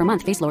 40 gigabytes per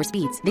month. Face lower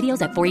speeds.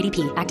 Videos at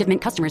 480p. Active Mint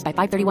customers by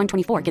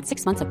 531.24 get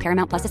 6 months of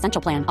Paramount Plus Essential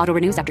Plan. Auto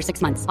renews after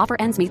 6 months. Offer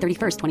ends May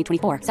 31st,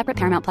 2024. Separate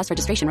Paramount Plus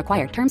registration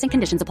required. Terms and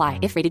conditions apply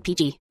if rated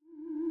PG.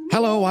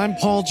 Hello, I'm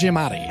Paul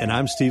Giamatti. And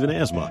I'm Stephen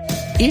Asma.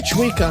 Each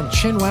week on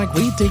Chinwag,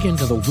 we dig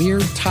into the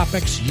weird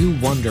topics you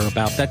wonder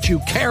about, that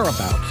you care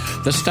about.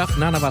 The stuff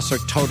none of us are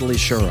totally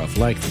sure of,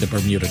 like the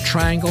Bermuda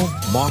Triangle,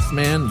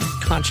 Mothman,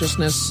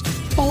 consciousness,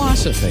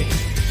 philosophy,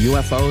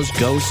 UFOs,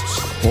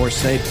 ghosts, or,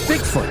 say,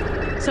 Bigfoot.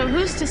 So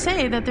who's to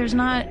say that there's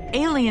not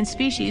alien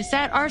species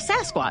that are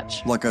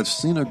Sasquatch? Like I'd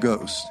seen a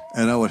ghost,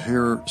 and I would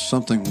hear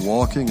something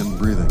walking and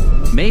breathing.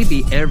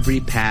 Maybe every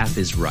path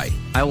is right.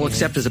 I will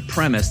accept as a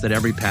premise that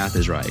every path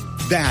is right.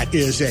 That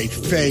is a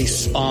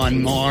face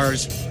on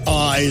Mars.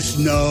 Eyes,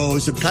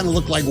 nose. It kind of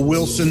looked like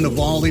Wilson the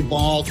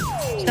volleyball.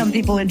 Some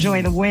people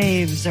enjoy the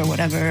waves or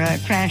whatever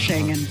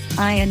crashing, and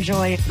I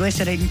enjoy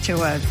listening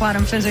to a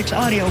quantum physics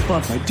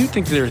audiobook. I do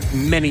think there are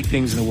many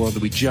things in the world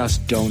that we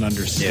just don't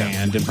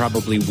understand and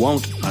probably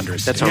won't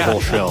understand. That's our whole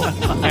show.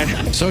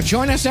 So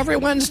join us every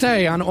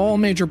Wednesday on all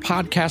major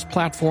podcast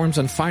platforms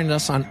and find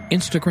us on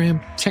Instagram,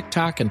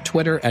 TikTok, and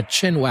Twitter at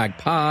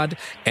ChinwagPod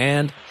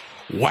and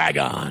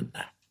Wagon.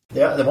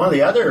 Yeah, one of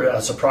the other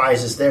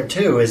surprises there,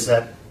 too, is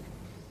that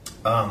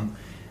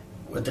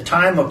at the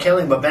time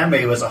Mokele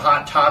Mbembe was a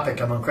hot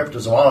topic among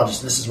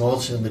cryptozoologists. This is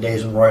mostly in the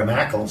days when Roy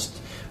Mackal was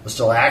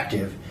still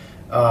active.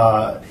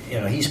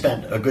 He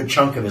spent a good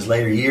chunk of his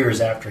later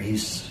years after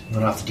he's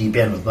went off the deep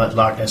end with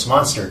Loch Ness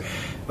Monster.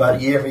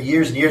 But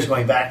years and years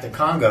going back to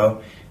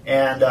Congo,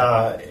 and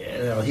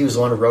he was the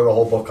one who wrote a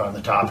whole book on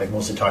the topic,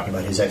 mostly talking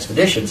about his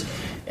expeditions.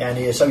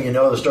 And some of you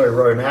know the story of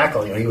Roy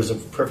Mackal. He was a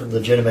perfectly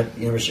legitimate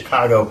University of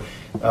Chicago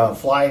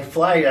fly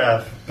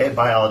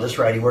biologist,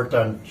 right? He worked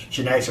on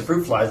genetics of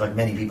fruit flies, like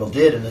many people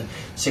did in the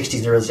 60s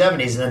and early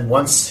 70s. And then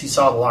once he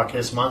saw the Loch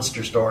Ness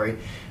Monster story,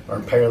 or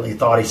apparently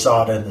thought he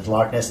saw it in the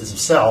Loch Ness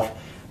himself,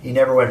 he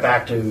never went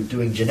back to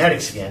doing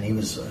genetics again. He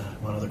was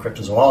one of the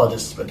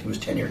cryptozoologists, but he was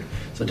tenured,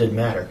 so it didn't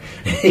matter.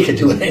 He could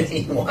do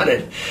anything he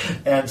wanted.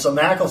 And so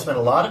Mackal spent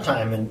a lot of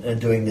time in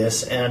doing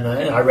this, and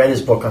I read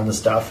his book on the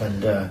stuff,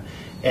 and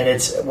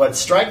it's what's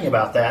striking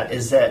about that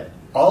is that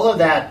all of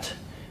that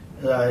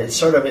is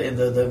sort of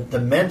the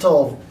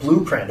mental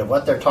blueprint of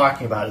what they're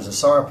talking about as a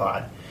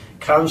sauropod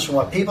comes from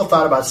what people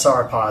thought about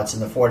sauropods in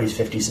the 40s,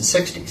 50s,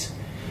 and 60s.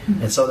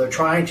 And so they're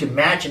trying to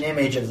match an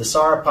image of the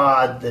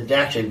sauropod that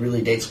actually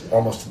really dates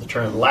almost to the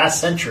turn of the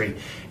last century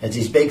as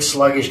these big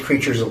sluggish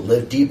creatures that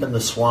live deep in the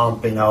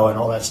swamp, and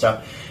all that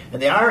stuff. And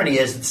the irony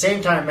is, at the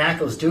same time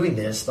Mackal is doing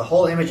this, the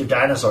whole image of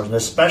dinosaurs, and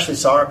especially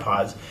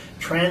sauropods,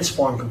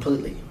 transformed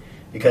completely.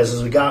 Because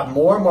as we got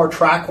more and more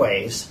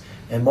trackways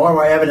and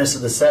more evidence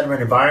of the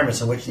sediment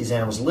environments in which these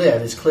animals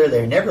live, it's clear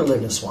they never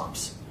lived in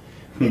swamps.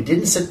 They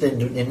didn't sit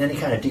in any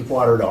kind of deep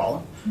water at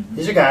all.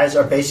 These guys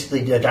are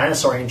basically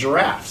dinosaurian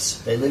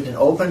giraffes. They lived in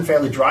open,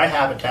 fairly dry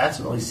habitats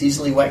with only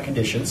seasonally wet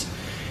conditions.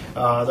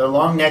 Their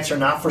long necks are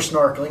not for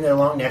snorkeling. Their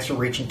long necks are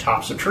reaching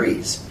tops of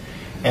trees.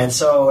 And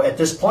so at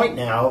this point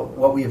now,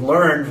 what we've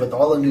learned with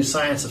all the new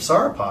science of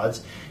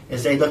sauropods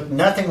is they look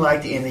nothing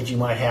like the image you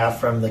might have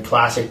from the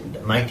classic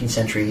 19th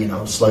century,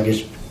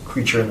 sluggish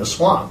creature in the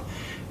swamp.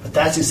 But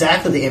that's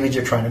exactly the image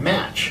they're trying to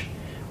match,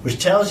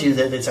 which tells you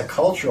that it's a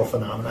cultural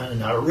phenomenon and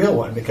not a real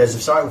one. Because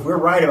if we're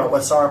right about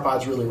what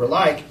sauropods really were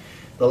like,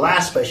 the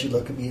last place you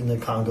look would be in the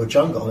Congo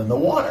jungle, in the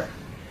water.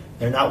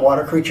 They're not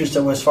water creatures,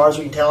 so as far as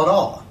we can tell at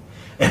all.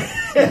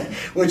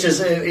 Which is,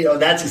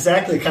 that's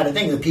exactly the kind of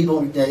thing that people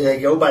they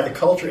go by the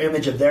culture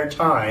image of their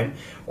time,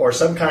 or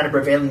some kind of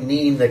prevailing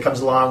meme that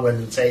comes along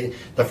when, say,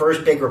 the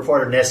first big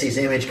report of Nessie's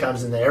image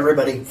comes and then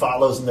everybody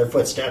follows in their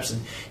footsteps,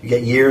 and you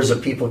get years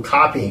of people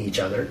copying each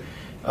other.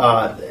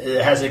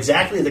 It has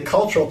exactly the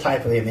cultural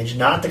type of image,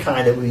 not the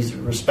kind that we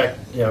respect,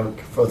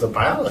 for the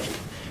biology,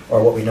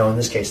 or what we know in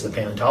this case, the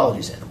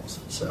paleontology's animals.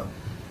 So,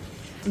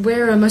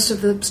 where are most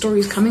of the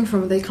stories coming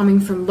from? Are they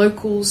coming from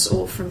locals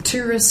or from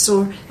tourists,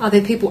 or are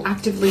there people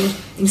actively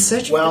in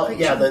search of the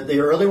creature? The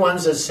early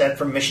ones, as said,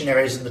 from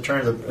missionaries in the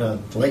turn of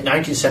the late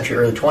 19th century,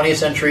 early 20th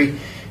century.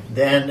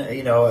 Then,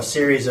 a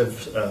series of,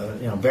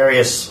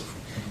 various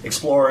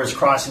explorers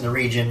crossing the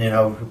region,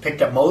 who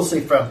picked up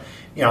mostly from,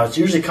 it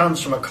usually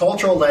comes from a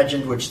cultural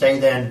legend, which they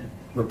then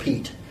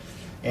repeat.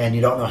 And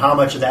you don't know how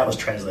much of that was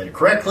translated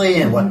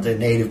correctly and what the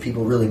native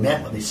people really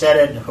meant when they said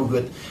it and how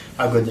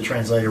good the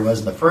translator was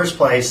in the first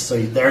place.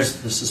 So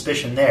there's the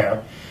suspicion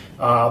there.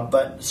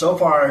 But so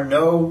far,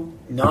 no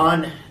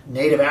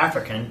non-native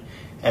African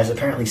has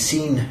apparently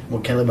seen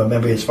Mokele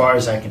Mbembe as far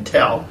as I can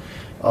tell.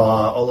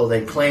 Although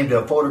they claim to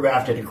have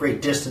photographed it at a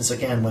great distance.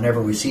 Again,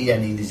 whenever we see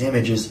any of these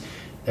images,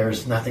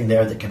 there's nothing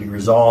there that can be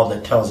resolved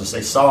that tells us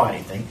they saw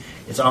anything.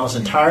 It's almost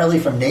entirely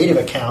from native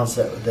accounts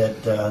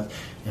that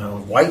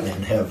white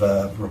men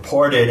have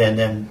reported and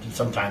then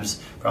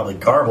sometimes probably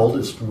garbled,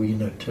 as we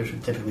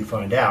typically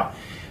find out.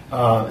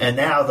 And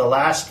now the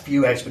last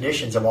few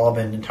expeditions have all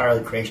been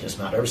entirely creationist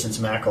mount. Ever since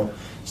Mackle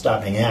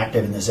stopped being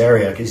active in this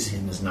area, because he's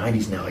in his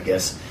 90s now, I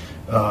guess,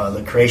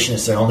 the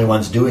creationists are the only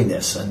ones doing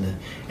this. And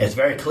it's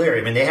very clear.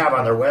 I mean, they have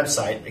on their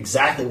website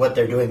exactly what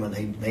they're doing when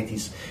they make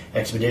these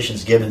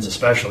expeditions, Gibbons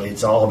especially.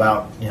 It's all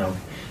about,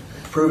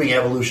 proving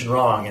evolution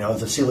wrong. If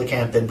the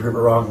coelacanth didn't prove it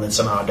wrong, then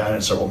somehow a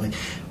dinosaur will be.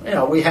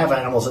 We have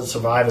animals that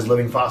survive as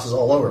living fossils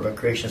all over, but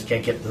creationists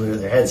can't get through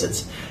their heads.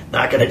 It's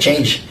not going to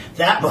change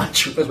that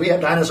much because we have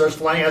dinosaurs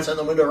flying outside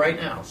the window right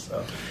now.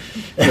 So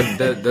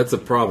that's a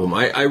problem.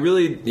 I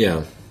really,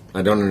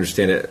 I don't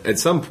understand it. At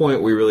some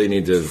point, we really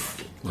need to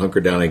hunker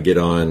down and get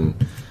on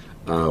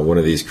one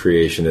of these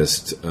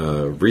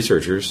creationist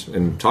researchers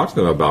and talk to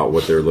them about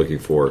what they're looking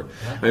for.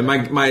 I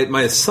mean,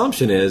 my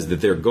assumption is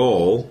that their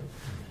goal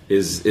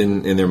is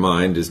in their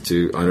mind is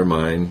to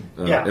undermine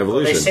evolution.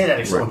 Well, they say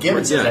that. Well,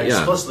 Gibbons says that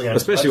explicitly on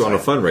his especially on a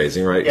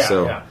fundraising, right?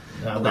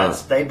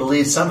 They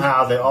believe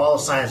somehow that all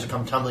of science will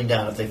come tumbling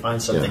down if they find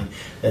something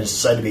that is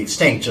said to be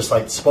extinct, just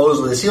like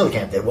supposedly the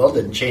coelacanth did. Well, it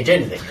didn't change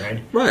anything,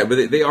 right? Right,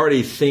 but they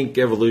already think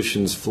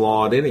evolution's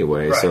flawed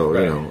anyway, I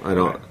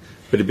don't...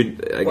 But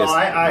I guess.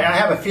 I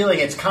have a feeling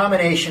it's a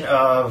combination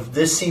of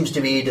this seems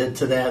to be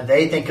to them.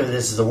 They think of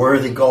this as a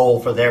worthy goal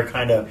for their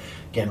kind of,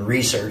 again,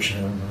 research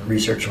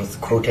with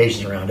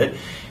quotations around it.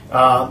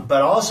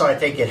 But also, I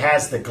think it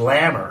has the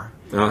glamour.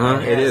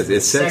 It is.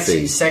 It's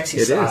sexy. Sexy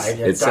it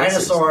side. Is. It's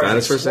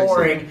Dinosaurs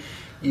exploring. Sexy.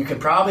 You can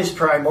probably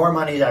probably more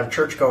money out of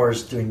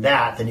churchgoers doing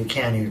that than you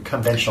can your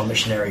conventional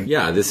missionary.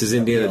 Yeah, this is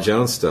Indiana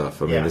Jones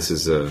stuff. I mean, this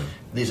is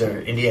These are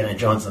Indiana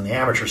Jones on the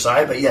amateur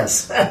side, but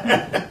yes.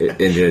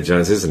 Indiana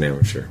Jones is an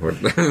amateur.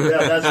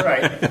 That's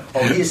right.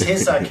 Oh,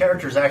 his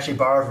character is actually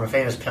borrowed from a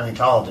famous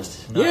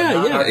paleontologist.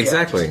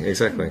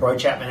 Exactly. Roy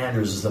Chapman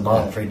Andrews is the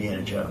model for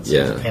Indiana Jones.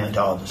 He's a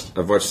paleontologist.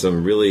 I've watched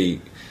some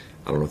really,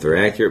 I don't know if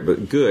they're accurate,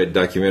 but good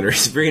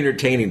documentaries, very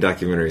entertaining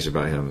documentaries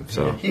about him.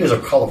 So he was a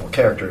colorful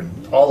character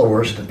in all the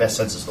worst and best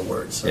senses of the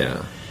word. So.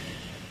 Yeah.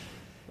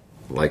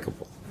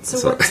 Likable.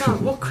 So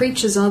what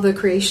creatures are the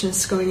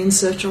creationists going in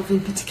search of in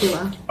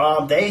particular?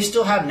 They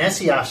still have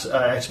Nessie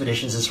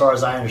expeditions, as far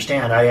as I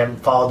understand. I haven't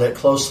followed it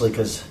closely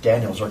because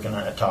Daniel's working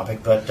on that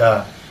topic, but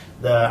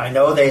I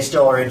know they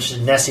still are interested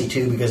in Nessie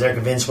too because they're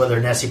convinced whether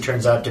Nessie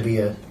turns out to be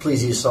a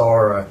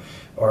plesiosaur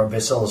or a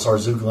Basilosaur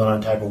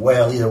zeuglodon type of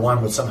whale, either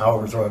one would somehow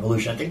overthrow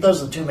evolution. I think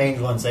those are the two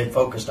main ones they've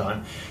focused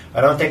on.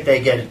 I don't think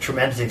they get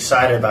tremendously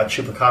excited about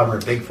Chupacabra or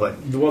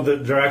Bigfoot. Well,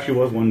 there actually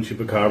was one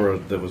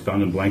Chupacabra that was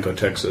found in Blanco,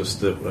 Texas,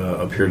 that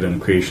appeared in a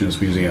creationist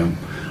museum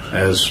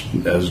as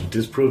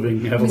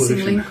disproving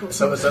evolution.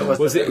 So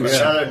was it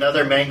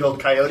another mangled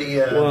coyote?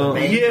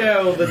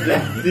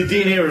 The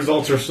DNA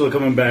results are still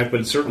coming back, but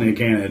it's certainly a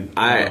canid.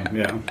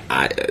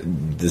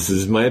 This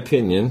is my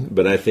opinion,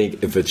 but I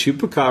think if a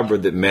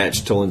Chupacabra that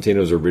matched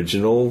Tolentino's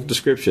original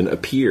description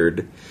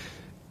appeared,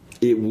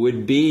 it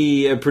would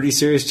be a pretty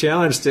serious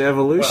challenge to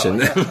evolution.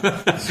 Well,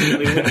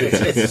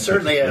 it's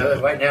certainly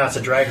right now it's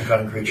a Dragon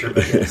Con creature,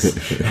 but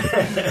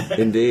yes,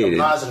 indeed, a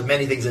positive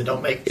many things that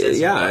don't make sense.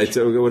 It's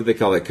what do they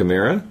call it,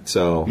 chimera?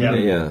 So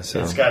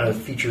so it's got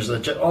features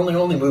that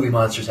only movie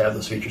monsters have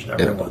those features.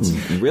 Never once.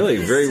 Really,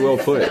 very well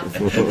put.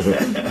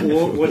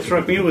 Well, what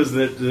struck me was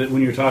that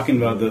when you're talking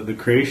about the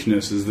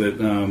creationists, is that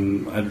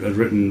I'd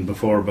written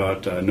before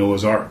about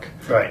Noah's Ark,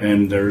 right?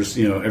 And there's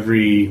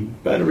every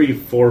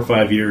 4 or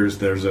 5 years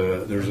there's a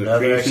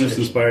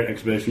creationist-inspired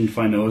expedition to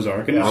find Noah's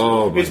Ark. And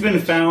it's been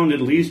found at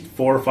least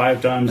 4 or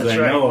 5 times that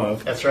I know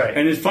of. That's right.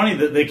 And it's funny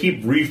that they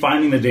keep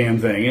refining the damn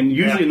thing, and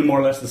usually in more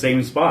or less the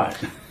same spot.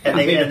 And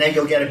they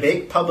go get a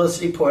big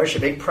publicity push,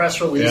 a big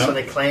press release when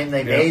they claim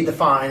they made the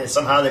find, and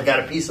somehow they've got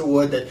a piece of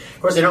wood that,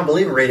 of course, they don't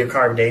believe in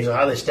radiocarbon dating, so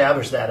how they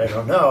establish that, I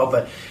don't know,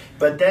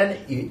 but then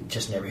you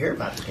just never hear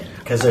about it again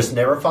because there's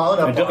never followed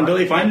up until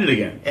they find it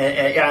again.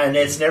 And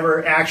it's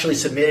never actually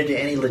submitted to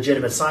any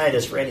legitimate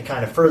scientist for any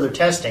kind of further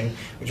testing,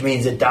 which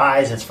means it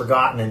dies and it's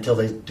forgotten until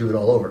they do it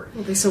all over.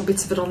 Well, they sell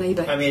bits of it on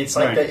eBay. I mean, it's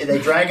like they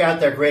drag out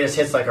their greatest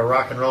hits like a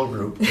rock and roll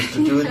group just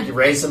to do it, to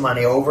raise the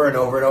money over and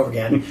over and over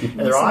again.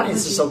 And their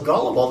audience is so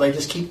gullible, they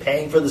just keep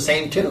paying for the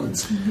same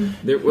tunes.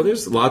 Mm-hmm.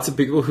 There's lots of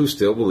people who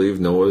still believe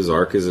Noah's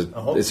Ark is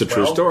a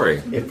true story.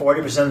 If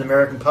 40% of the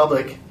American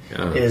public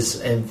is,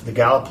 and the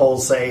Gallup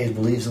polls say,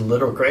 believes in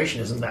literal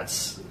creationism,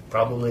 that's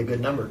probably a good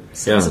number.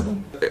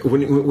 Sensible. Yeah.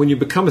 When you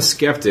become a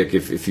skeptic,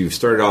 if you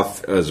started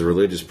off as a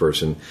religious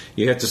person,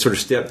 you have to sort of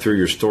step through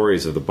your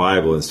stories of the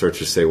Bible and start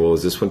to say, well,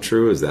 is this one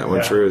true? Is that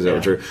one true? Is that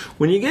one true?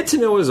 When you get to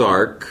Noah's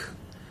Ark,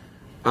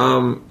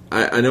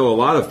 I know a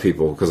lot of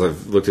people, because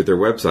I've looked at their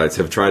websites,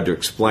 have tried to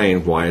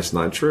explain why it's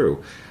not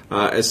true.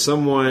 As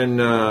someone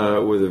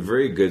with a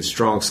very good,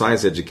 strong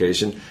science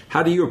education,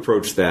 how do you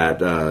approach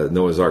that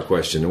Noah's Ark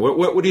question?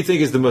 What do you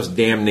think is the most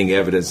damning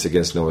evidence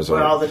against Noah's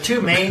Ark? Well, the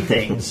two main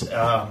things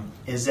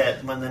is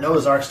that when the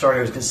Noah's Ark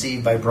story was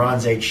conceived by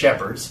Bronze Age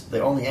shepherds,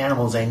 the only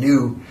animals they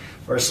knew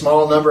were a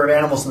small number of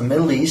animals in the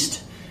Middle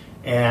East,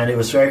 and it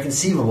was very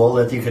conceivable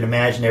that you could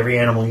imagine every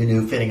animal you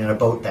knew fitting on a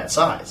boat that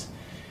size.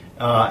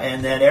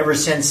 And then ever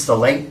since the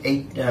late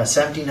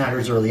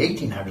 1700s, early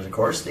 1800s, of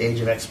course, the age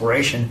of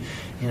exploration,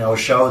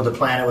 showed the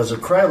planet was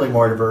incredibly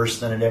more diverse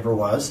than it ever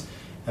was,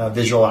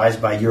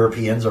 visualized by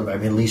Europeans or by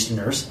Middle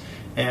Easterners.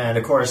 And,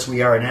 of course,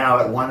 we are now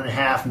at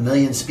 1.5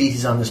 million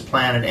species on this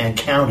planet and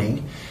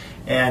counting.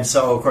 And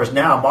so, of course,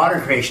 now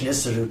modern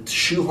creationists, to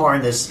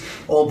shoehorn this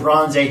old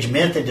Bronze Age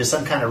myth into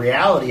some kind of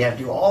reality, have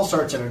to do all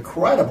sorts of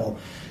incredible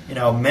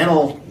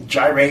mental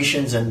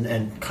gyrations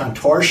and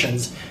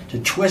contortions to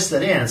twist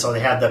it in. So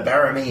they have the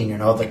Baramine,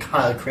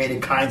 the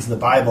created kinds in the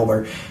Bible,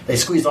 where they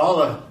squeeze all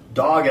the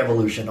dog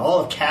evolution, all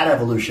of cat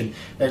evolution.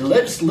 They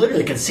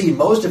literally concede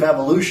most of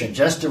evolution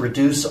just to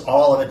reduce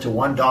all of it to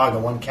one dog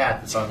and one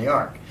cat that's on the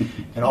ark.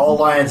 And all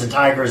lions and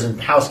tigers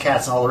and house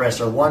cats and all the rest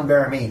are one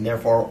Baramine.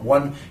 Therefore,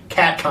 one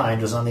cat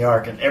kind was on the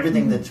ark, and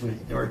everything that's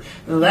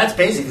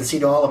basically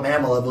conceded all the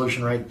mammal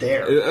evolution right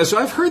there. So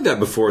I've heard that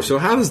before. So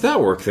how does that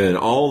work then?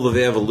 All of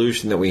the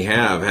evolution that we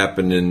have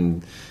happened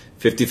in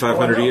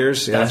 5,500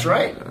 years? Yeah? That's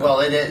right. Well,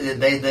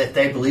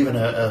 they believe in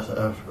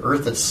a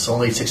Earth that's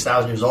only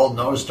 6,000 years old.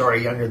 No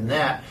story younger than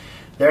that.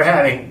 They're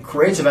having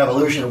rates of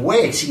evolution that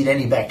way exceed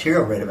any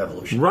bacterial rate of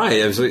evolution. Right.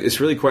 It's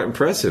really quite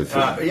impressive.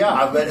 But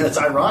it's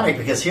ironic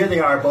because here they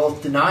are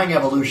both denying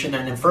evolution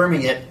and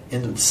affirming it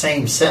in the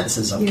same sense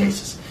in some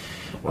cases.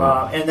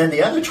 Wow. And then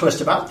the other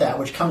twist about that,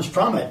 which comes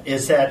from it,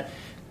 is that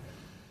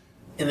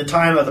in the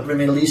time of the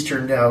Middle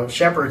Eastern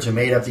shepherds who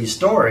made up these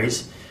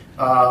stories,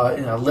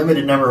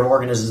 limited number of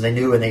organisms they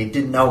knew, and they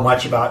didn't know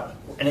much about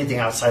anything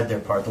outside their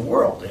part of the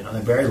world.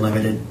 They're very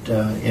limited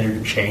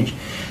interchange.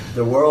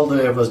 The world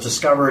was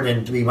discovered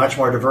and to be much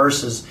more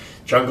diverse as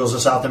jungles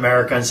of South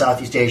America and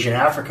Southeast Asia and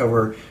Africa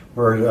were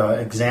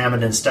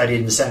examined and studied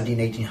in the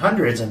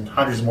 1800s, and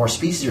hundreds of more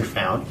species are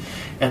found.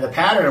 And the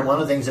pattern, and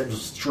one of the things that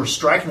was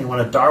strikingly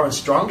one of Darwin's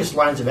strongest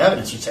lines of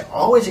evidence, which they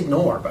always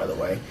ignore, by the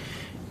way,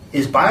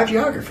 is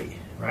biogeography.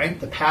 Right,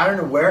 the pattern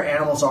of where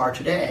animals are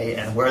today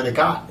and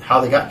how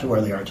they got to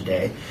where they are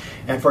today.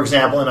 And for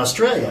example, in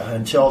Australia,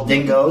 until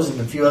dingoes and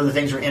a few other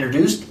things were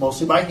introduced,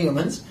 mostly by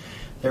humans,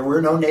 there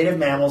were no native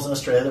mammals in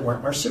Australia that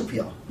weren't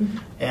marsupial. Mm-hmm.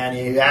 And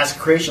you ask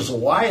creationists, well,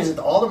 why is it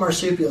that all the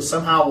marsupials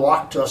somehow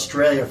walked to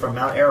Australia from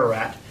Mount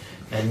Ararat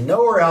and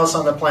nowhere else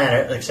on the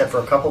planet, except for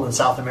a couple in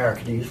South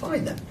America, do you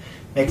find them?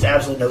 Makes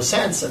absolutely no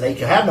sense, and they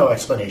have no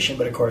explanation,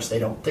 but of course they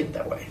don't think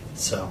that way.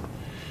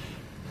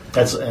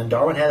 And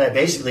Darwin had that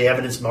basically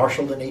evidence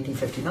marshaled in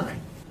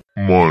 1859.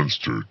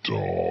 Monster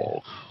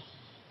Dog.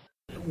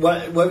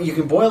 What you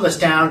can boil this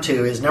down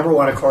to is, number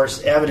one, of course,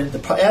 the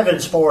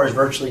evidence for is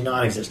virtually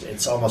non-existent.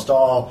 It's almost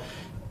all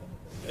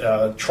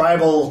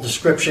tribal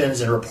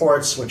descriptions and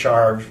reports, which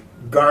are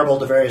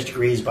garbled to various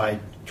degrees by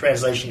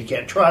translation you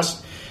can't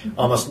trust.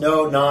 Almost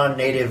no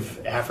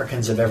non-native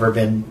Africans have ever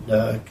been...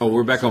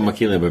 we're back on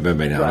Makili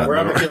Mbembe now. Right, we're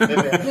on Makili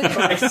Mbembe.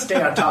 Trying to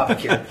stay on topic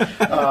here.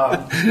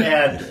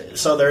 And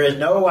so there is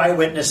no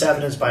eyewitness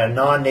evidence by a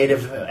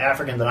non-native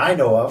African that I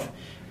know of,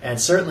 and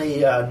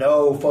certainly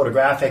no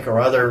photographic or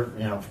other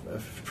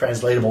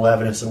translatable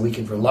evidence that we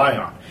can rely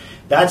on.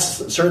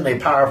 That's certainly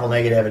powerful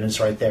negative evidence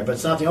right there, but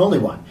it's not the only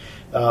one.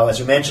 As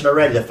we mentioned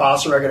already, the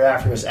fossil record of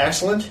Africa is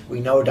excellent. We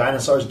know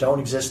dinosaurs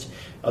don't exist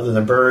other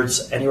than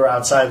birds anywhere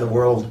outside the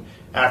world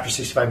after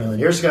 65 million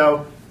years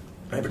ago.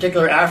 In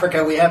particular,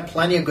 Africa, we have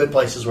plenty of good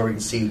places where we can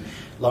see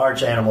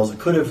large animals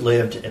that could have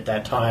lived at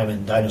that time,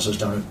 and dinosaurs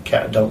don't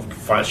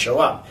show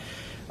up.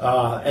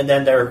 And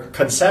then their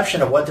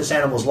conception of what this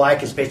animal is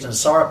like is based on a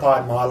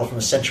sauropod model from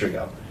a century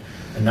ago,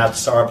 and not the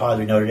sauropod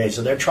we know today.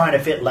 So they're trying to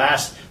fit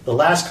the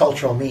last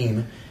cultural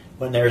meme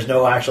when there's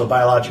no actual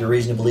biological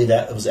reason to believe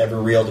that it was ever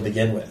real to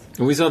begin with.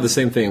 And we saw the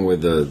same thing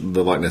with the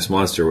Loch Ness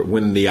Monster,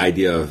 when the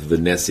idea of the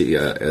Nessie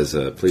as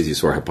a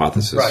plesiosaur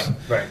hypothesis.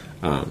 Right.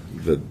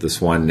 The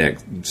swan neck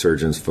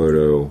surgeon's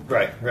photo.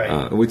 Right.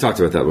 And we talked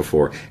about that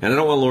before. And I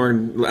don't want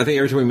Lauren... I think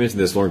every time we mention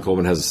this, Lauren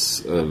Coleman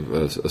has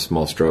a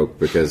small stroke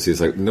because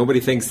he's like, nobody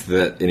thinks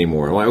that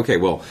anymore. I'm like, okay,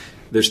 well...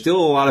 There's still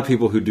a lot of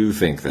people who do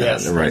think that,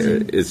 yes, right?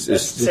 It's the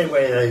same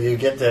way that you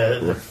get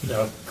the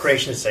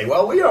creationists say,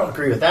 "Well, we don't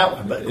agree with that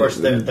one," but of course,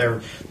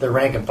 their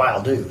rank and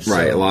file do. So.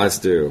 Right, lots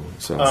do.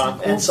 So.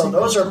 And so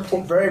those are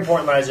very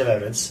important lines of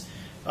evidence.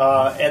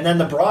 And then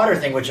the broader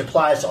thing, which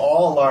applies to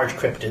all large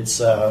cryptids,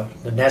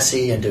 the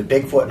Nessie and to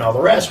Bigfoot and all the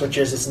rest, which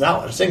is it's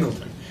not a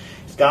singleton.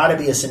 It's got to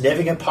be a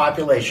significant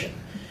population,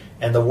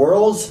 and the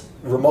world's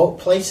remote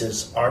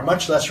places are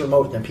much less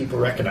remote than people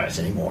recognize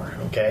anymore.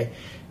 Okay,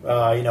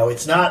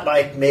 it's not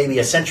like maybe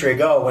a century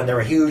ago when there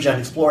were huge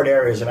unexplored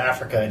areas of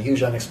Africa and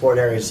huge unexplored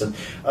areas of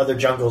other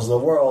jungles of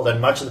the world,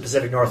 and much of the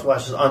Pacific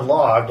Northwest was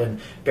unlogged and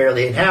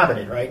barely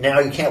inhabited. Right now,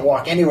 you can't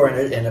walk anywhere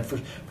in a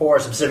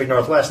forest of the Pacific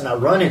Northwest and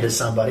not run into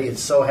somebody.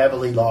 It's so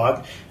heavily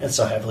logged and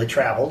so heavily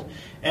traveled.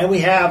 And we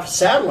have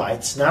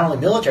satellites, not only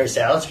military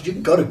satellites, but you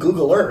can go to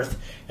Google Earth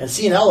and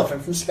see an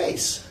elephant from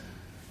space.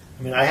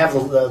 I mean, I have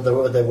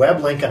the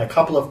web link and a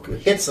couple of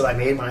hits that I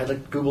made when I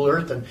looked at Google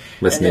Earth, and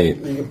neat.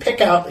 You can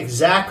pick out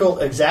exact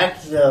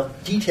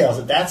details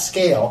at that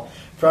scale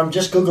from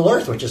just Google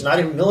Earth, which is not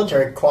even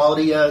military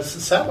quality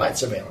satellite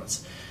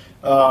surveillance.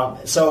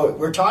 So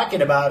we're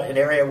talking about an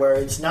area where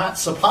it's not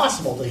so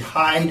possible to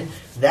hide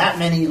that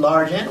many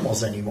large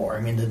animals anymore.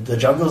 I mean, the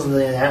jungles of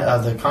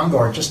the Congo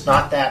are just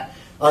not that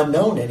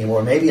unknown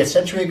anymore. Maybe a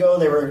century ago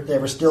they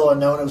were still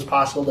unknown. It was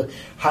possible to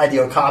hide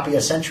the okapi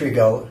a century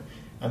ago.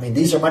 I mean,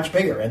 these are much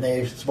bigger, and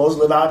they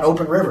supposedly live out in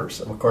open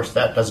rivers. Of course,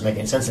 that doesn't make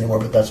any sense anymore,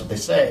 but that's what they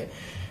say.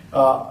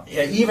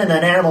 Even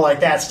an animal like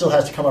that still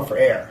has to come up for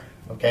air,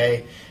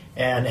 okay?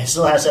 And it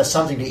still has to have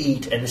something to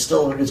eat, and it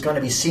still is going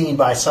to be seen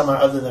by someone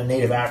other than a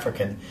native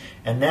African.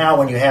 And now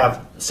when you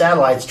have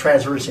satellites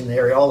traversing the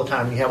area all the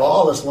time, and you have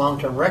all this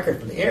long-term record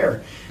for the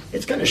air,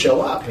 it's going to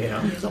show up,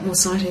 There's a lot more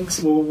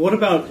sightings. Well, what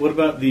about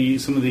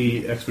some of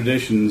the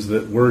expeditions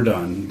that were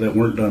done that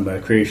weren't done by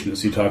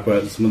creationists? You talk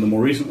about some of the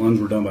more recent ones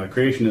were done by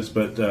creationists,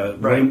 but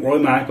Roy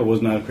Mackal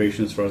was not a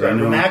creationist, as far as I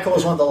know. Roy Mackal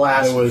was one of the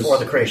last before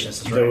the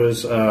creationists. There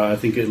was, I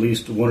think, at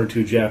least one or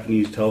two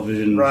Japanese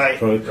television. Right.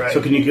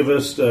 So, can you give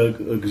us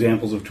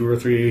examples of 2 or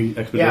 3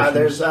 expeditions? Yeah,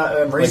 there's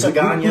Marisa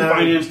Gagnon. Who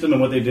financed them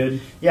and what they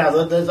did? Yeah,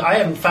 I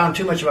haven't found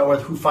too much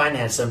about who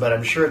financed them, but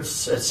I'm sure it's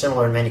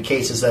similar in many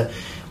cases. That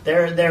they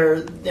were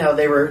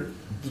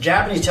the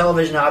Japanese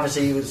television.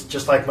 Obviously, was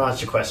just like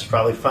Monster Quest, was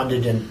probably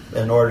funded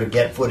in order to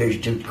get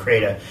footage to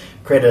create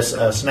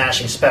a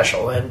smashing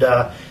special, and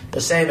the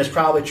same is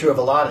probably true of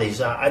a lot of these.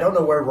 I don't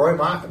know where Roy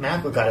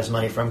Mackal got his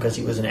money from, because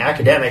he was an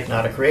academic,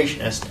 not a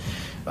creationist,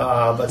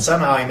 but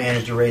somehow he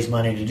managed to raise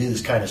money to do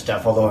this kind of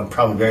stuff, although on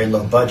probably very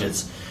low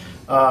budgets.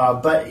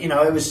 But it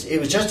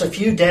was just a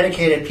few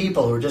dedicated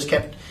people who just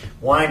kept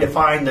wanting to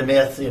find the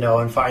myth,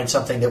 and find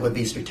something that would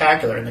be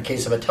spectacular. In the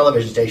case of a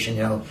television station,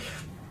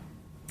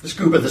 the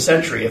scoop of the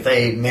century, if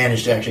they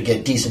managed to actually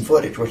get decent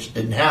footage, which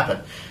didn't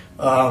happen.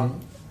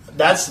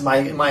 That's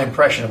my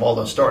impression of all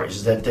those stories,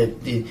 is that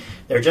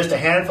they're just a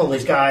handful of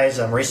these guys,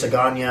 Marisa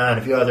Gagnon and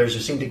a few others, who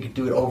seem to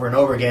do it over and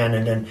over again,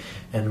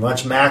 and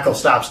once Mackal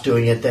stops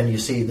doing it, then you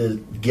see the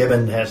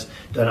Gibbon has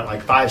done it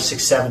like 5,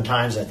 6, 7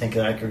 times, I think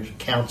I can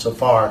count so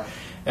far.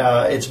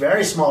 It's a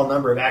very small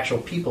number of actual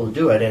people who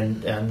do it,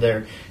 and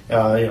they're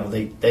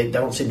they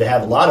don't seem to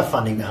have a lot of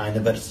funding behind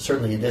them, but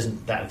certainly it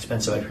isn't that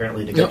expensive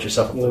apparently to get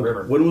yourself up the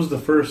river. When was the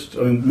first?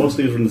 I mean, most of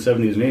these were in the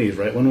 70s and 80s,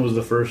 right? When was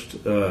the first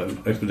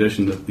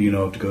expedition that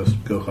to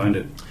go find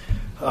it?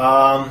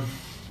 I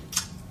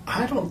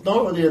don't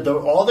know.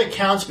 All the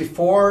accounts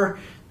before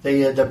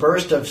the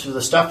burst of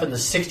the stuff in the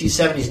 60s,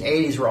 70s, and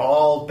 80s were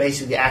all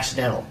basically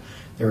accidental.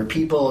 There were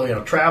people,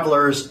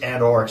 travelers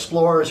and or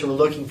explorers who were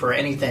looking for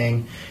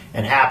anything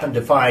and happened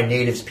to find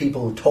natives,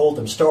 people who told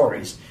them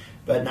stories.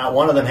 But not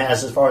one of them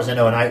has, as far as I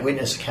know, an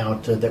eyewitness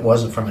account that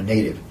wasn't from a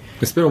native.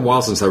 It's been a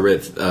while since I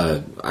read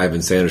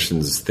Ivan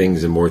Sanderson's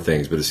Things and More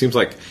Things, but it seems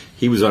like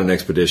he was on an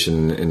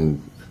expedition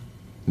and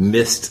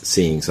missed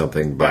seeing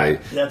something by...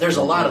 Yeah, there's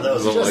a lot of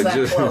those, just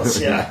that close,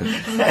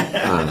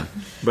 yeah.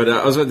 But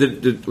was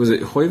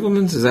it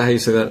Heuvelmans? Is that how you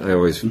say that? I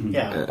always...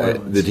 Yeah.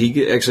 Did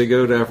he actually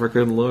go to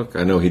Africa and look?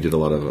 I know he did a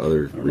lot of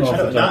other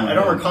research. I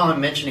don't recall him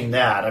mentioning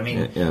that. I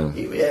mean,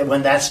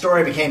 when that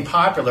story became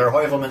popular,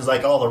 Heuvelmans,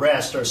 like all the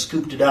rest,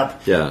 scooped it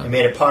up and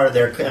made it part of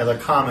their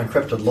common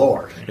cryptid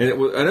lore. And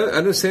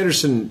I know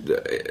Sanderson...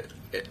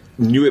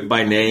 knew it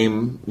by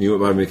name, knew it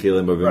by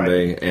Mikhail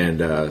Mbembe,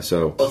 and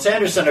so... Well,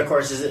 Sanderson, of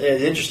course, is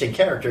an interesting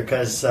character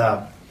because...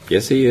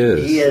 yes, he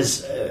is. He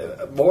is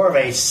more of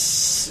a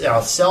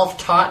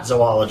self-taught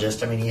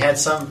zoologist. I mean, he had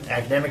some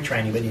academic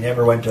training, but he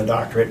never went to a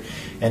doctorate.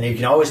 And you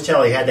can always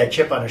tell he had that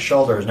chip on his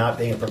shoulder as not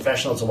being a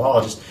professional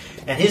zoologist.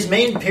 And his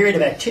main period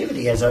of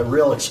activity as a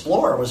real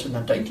explorer was in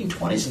the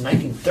 1920s and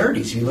 1930s,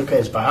 if you look at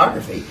his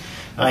biography.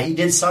 He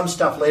did some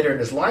stuff later in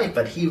his life,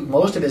 but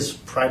most of his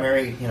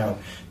primary,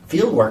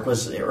 field work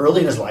was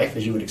early in his life,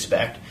 as you would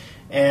expect,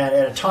 and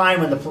at a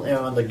time when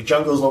the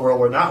jungles of the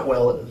world were not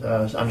well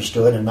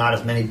understood and not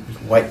as many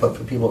white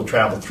people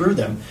traveled through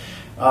them.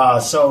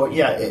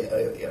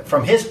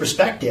 From his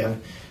perspective,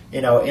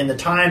 in the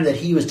time that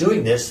he was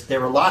doing this,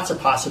 there were lots of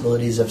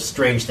possibilities of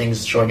strange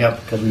things showing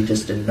up because we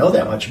just didn't know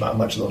that much about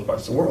much of those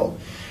parts of the world.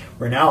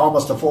 We're now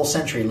almost a full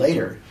century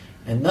later,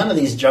 and none of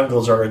these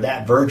jungles are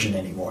that virgin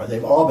anymore.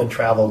 They've all been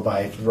traveled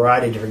by a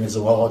variety of different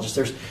zoologists.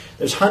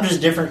 There's hundreds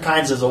of different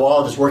kinds of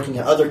zoologists working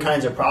on other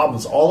kinds of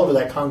problems all over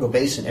that Congo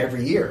Basin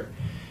every year.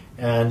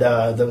 And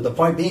the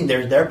point being,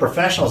 they're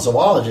professional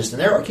zoologists,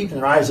 and they're keeping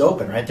their eyes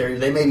open, right?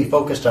 They may be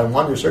focused on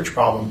one research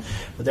problem,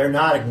 but they're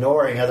not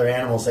ignoring other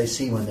animals they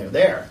see when they're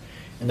there.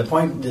 And the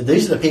point,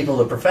 these are the people,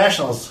 the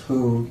professionals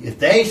who, if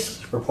they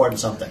reported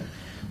something,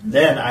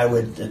 then I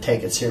would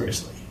take it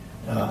seriously.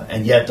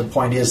 And yet the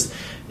point is,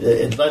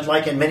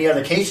 like in many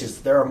other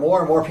cases, there are more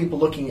and more people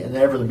looking than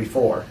ever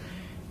before.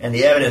 And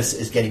the evidence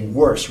is getting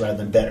worse rather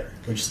than better,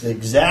 which is the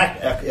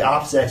exact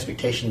opposite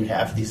expectation you'd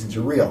have if these things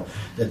are real.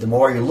 That the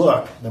more you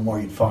look, the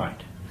more you'd find.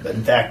 But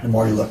in fact, the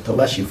more you look, the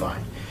less you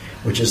find,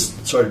 which is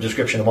sort of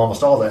description of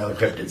almost all the other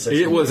cryptids.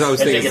 It was. I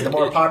was thinking the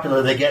more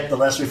popular they get, the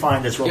less we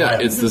find that's real. Yeah,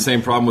 it's the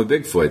same problem with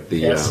Bigfoot.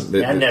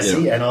 And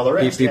Nessie and all the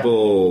rest.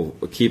 People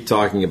keep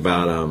talking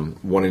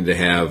about wanting to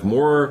have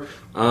more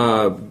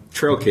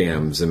trail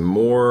cams and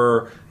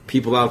more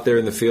people out there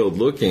in the field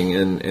looking,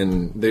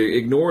 and they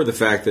ignore the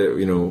fact that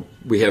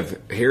we have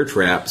hair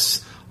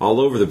traps all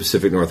over the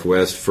Pacific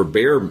Northwest for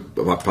bear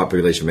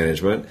population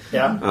management.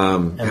 Yeah,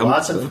 and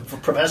lots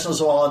of professional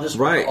zoologists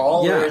right.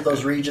 all over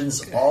those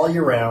regions all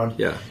year round.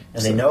 Yeah,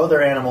 and they know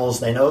their animals,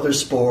 they know their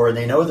spoor,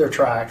 they know their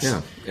tracks.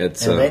 Yeah, and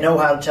they know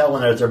how to tell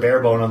when there's a bare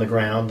bone on the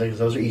ground.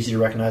 Those are easy to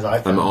recognize.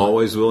 I'm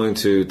always willing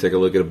to take a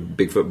look at a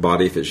Bigfoot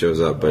body if it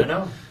shows up, but. I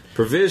know.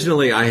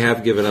 Provisionally, I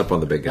have given up on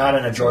the big guy. Not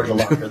in a Georgia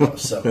locker, though.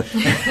 So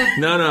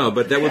no,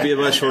 but that would be a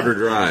much shorter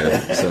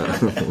drive.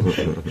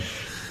 So.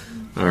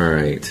 All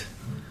right.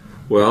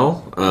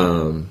 Well,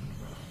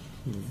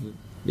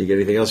 you got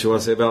anything else you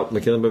want to say about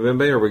McKinley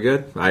Mbembe? Are we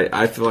good?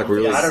 I feel like we're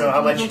really... I don't know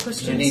how much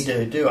you need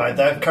to do.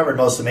 I've covered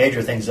most of the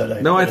major things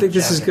that I think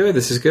this is good.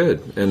 This is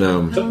good.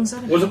 And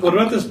what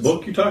about this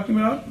book you're talking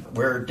about?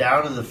 We're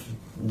down to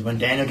when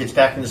Daniel gets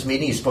back from this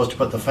meeting, he's supposed to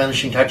put the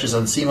finishing touches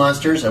on Sea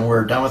Monsters, and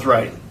we're done with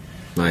writing.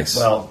 Nice.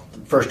 Well,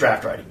 first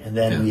draft writing, and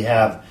then we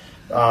have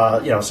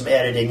some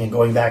editing and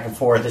going back and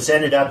forth. It's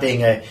ended up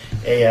being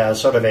a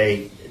sort of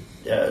a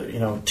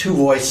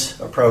two-voice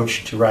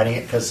approach to writing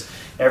it, because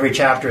every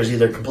chapter is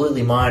either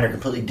completely mine or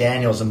completely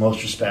Daniel's in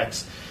most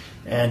respects.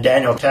 And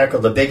Daniel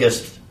tackled the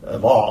biggest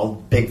of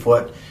all,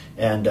 Bigfoot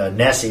and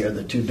Nessie are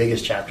the two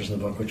biggest chapters in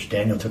the book, which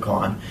Daniel took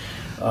on.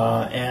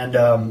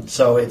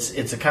 So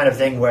it's a kind of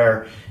thing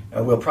where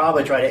we'll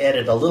probably try to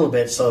edit a little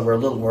bit so we're a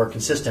little more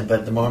consistent,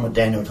 but at the moment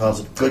Daniel calls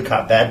it good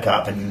cop, bad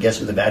cop, and you can guess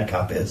who the bad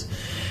cop is.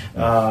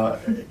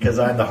 Because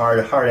I'm the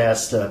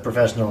hard-ass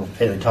professional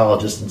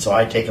paleontologist, and so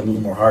I take a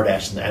little more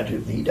hard-ass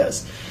than he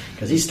does.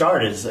 Because he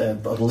started as a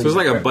so it's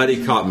like a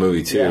buddy cop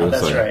movie, too. Yeah,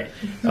 that's right.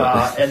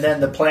 And then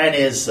the plan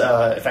is,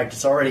 in fact,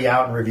 it's already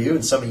out in review,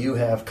 and some of you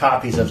have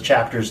copies of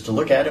chapters to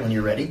look at when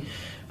you're ready.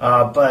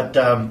 But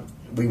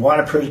we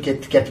want to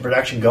get the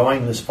production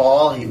going this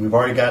fall. We've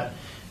already got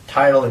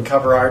title and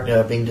cover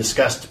art being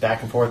discussed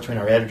back and forth between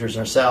our editors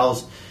and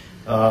ourselves.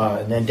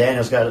 And then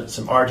Daniel's got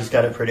some art he's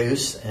got to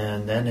produce,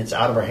 and then it's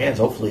out of our hands,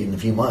 hopefully, in a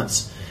few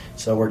months.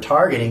 So we're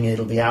targeting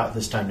it'll be out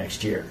this time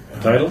next year.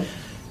 Title?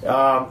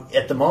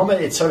 At the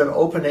moment, it's sort of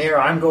open air.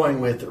 I'm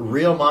going with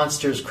Real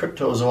Monsters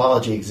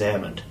Cryptozoology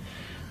Examined.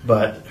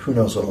 But who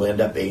knows what it'll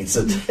end up being.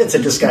 So it's a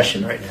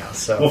discussion right now.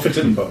 So we'll fix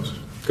it in post.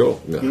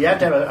 Cool. Yeah. You have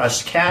to have a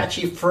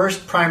catchy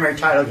first primary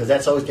title, because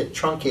that's always get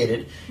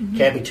truncated.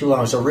 Can't be too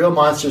long. So Real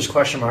Monsters ?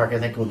 I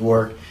think would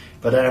work.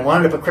 But then I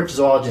wanted to put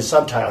cryptozoology as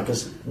subtitle,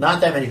 because not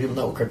that many people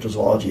know what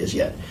cryptozoology is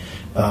yet.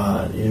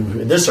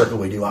 In this circle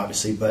we do,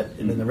 obviously, but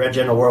in the red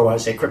general world, when I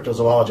say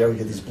cryptozoology, I would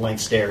get these blank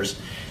stares.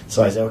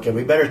 So I said, okay,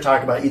 we better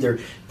talk about either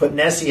put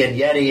Nessie and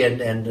Yeti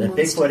and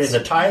Bigfoot in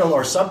the title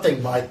or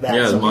something like that.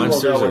 Yeah, so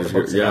monsters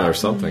or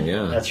something,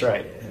 yeah. That's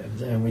right.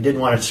 And we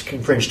didn't want to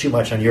infringe too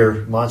much on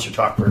your Monster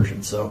Talk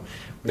version, so...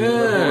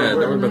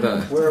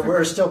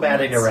 We're still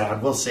batting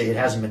around. We'll see. It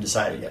hasn't been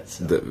decided yet.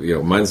 So.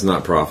 Mine's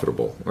not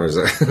profitable, or is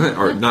that,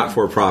 or not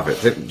for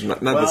profit.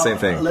 Not the same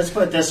thing. Let's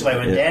put it this way: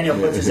 when Daniel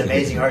puts his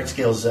amazing art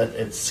skills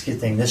at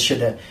thing, this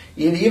should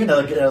even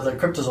though the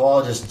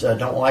cryptozoologists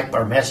don't like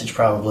our message,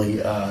 probably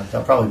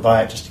they'll probably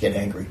buy it just to get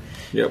angry.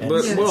 Yeah,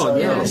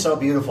 it's so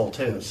beautiful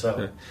too.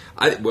 So,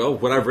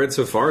 what I've read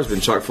so far has been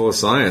chock full of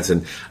science,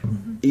 and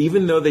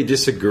even though they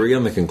disagree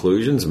on the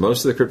conclusions,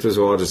 most of the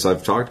cryptozoologists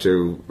I've talked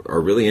to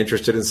are really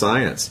interested in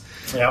science.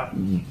 Yeah,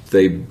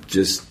 they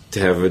just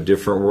have a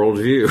different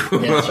worldview.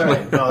 Yeah, that's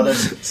right. No,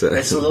 it's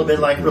a little bit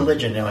like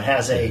religion. It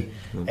has a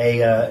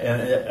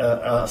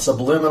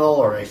subliminal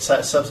or a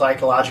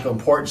sub-psychological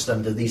importance to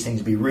them that these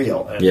things be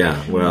real. And,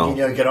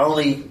 you can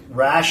only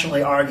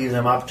rationally argue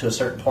them up to a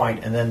certain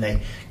point, and then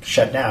they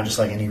shut down, just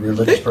like any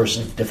religious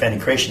person defending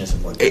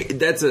creationism would.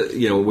 That's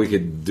we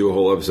could do a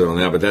whole episode on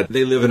that, but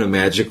they live in a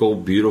magical,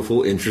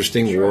 beautiful,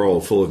 interesting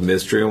world full of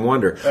mystery and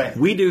wonder. Right.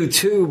 We do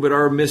too, but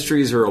our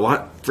mysteries are a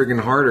lot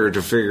freaking harder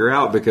to figure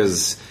out,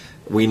 because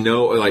we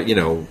know,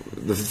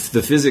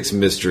 the physics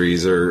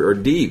mysteries are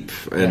deep,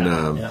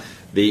 and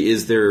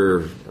is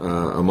there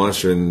a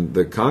monster in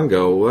the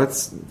Congo? Well,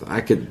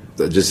 I could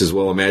just as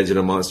well imagine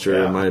a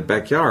monster in my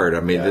backyard.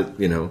 I mean,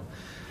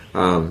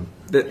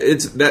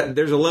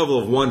 there's a level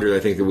of wonder I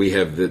think that we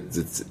have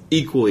that's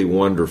equally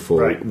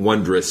wonderful,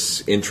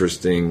 wondrous,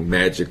 interesting,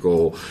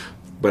 magical.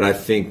 But I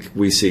think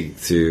we seek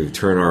to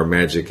turn our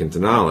magic into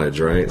knowledge,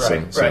 right?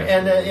 Right.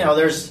 And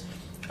there's.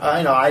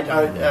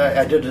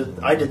 I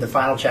did the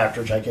final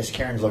chapter, which I guess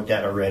Karen's looked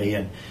at already,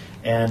 and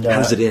how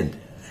does it end?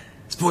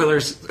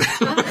 Spoilers.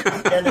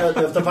 And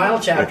the final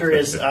chapter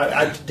is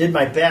I did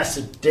my best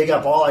to dig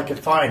up all I could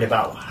find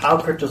about how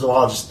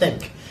cryptozoologists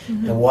think.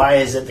 Mm-hmm. And why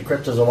is it the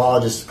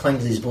cryptozoologists cling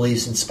to these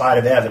beliefs in spite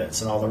of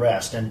evidence and all the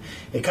rest? And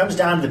it comes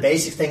down to the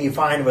basic thing you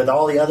find with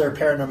all the other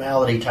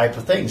paranormality type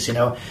of things. You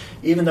know,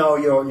 even though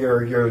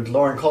your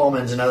Lauren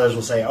Coleman's and others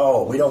will say,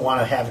 "Oh, we don't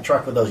want to have a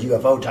truck with those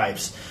UFO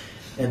types."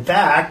 In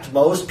fact,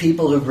 most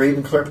people who believe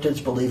in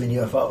cryptids believe in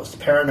UFOs. The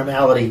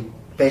paranormality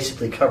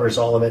basically covers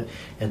all of it,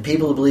 and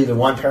people who believe in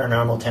one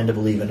paranormal tend to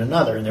believe in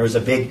another. And there was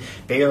a big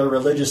Baylor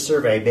religious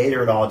survey,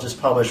 Bader et al.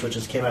 Just published, which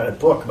just came out in a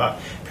book about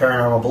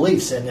paranormal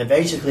beliefs. And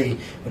basically,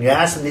 when you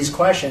ask them these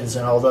questions,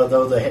 and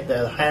although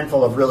the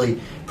handful of really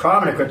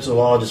prominent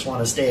cryptozoologists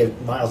want to stay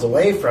miles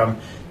away from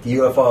the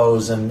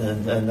UFOs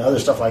and other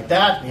stuff like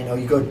that, you know,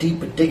 you go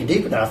dig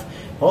deep enough,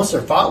 most of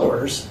their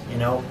followers, you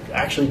know,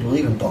 actually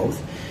believe in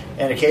both.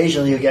 And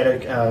occasionally you get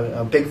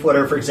a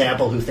Bigfooter, for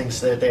example, who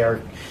thinks that they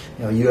are,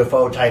 you know,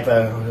 UFO type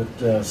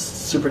of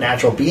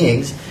supernatural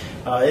beings.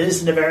 It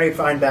isn't a very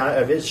fine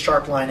it's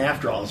sharp line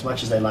after all, as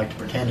much as they like to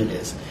pretend it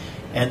is.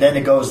 And then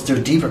it goes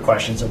through deeper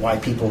questions of why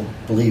people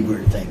believe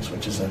weird things,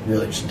 which is a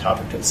really interesting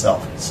topic to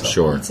itself. So.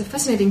 Sure. It's a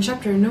fascinating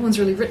chapter, and no one's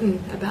really written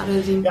about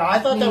it. Yeah, I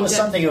thought that was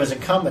something that was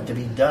incumbent to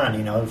be done.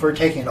 You know, if we're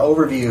taking an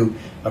overview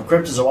of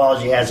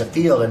cryptozoology as a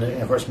field, and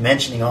of course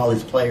mentioning all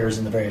these players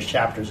in the various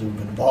chapters who've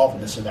been involved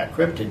in this or that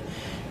cryptid,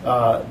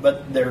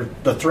 but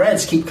the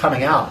threads keep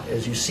coming out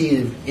as you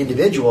see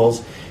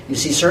individuals. You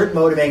see certain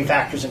motivating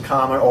factors in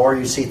common, or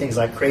you see things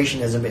like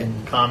creationism in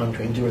common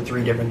between 2 or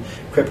 3 different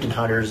cryptid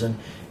hunters, and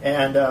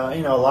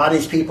you know, a lot of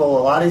these people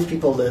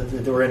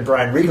that were in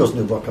Brian Riegel's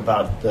new book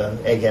about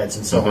eggheads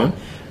and so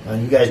on.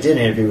 You guys did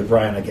an interview with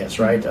Brian, I guess,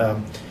 right?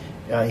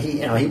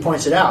 He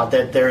points it out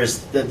that there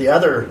is the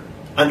other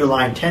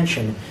underlying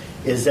tension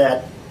is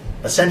that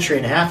a century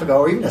and a half ago,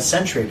 or even a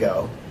century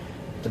ago,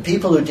 the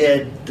people who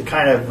did the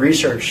kind of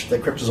research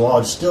that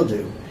cryptozoologists still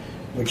do,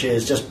 which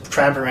is just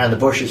tramping around the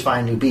bushes,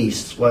 finding new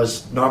beasts,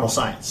 was normal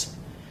science.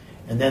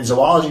 And then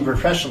zoology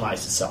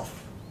professionalized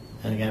itself.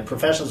 And again,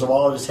 professional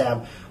zoologists have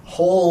a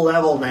whole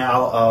level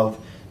now of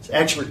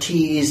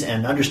expertise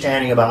and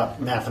understanding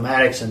about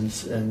mathematics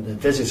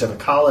and physics of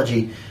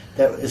ecology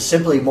that is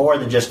simply more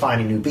than just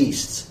finding new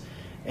beasts.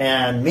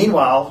 And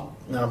meanwhile,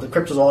 now the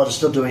cryptozoologists are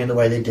still doing it the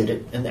way they did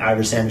it in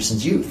Ivor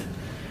Sanderson's youth.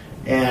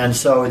 And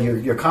so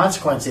your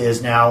consequence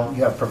is now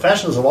you have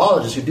professional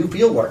zoologists who do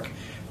field work.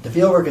 The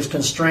field work is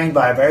constrained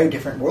by a very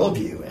different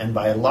worldview and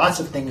by lots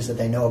of things that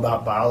they know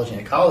about biology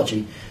and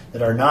ecology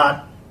that are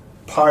not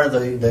part of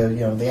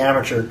the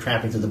amateur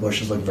tramping through the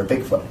bushes looking for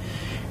Bigfoot.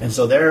 And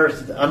so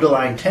there's the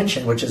underlying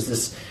tension, which is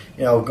this,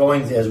 you know,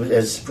 going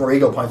as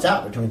Riegel points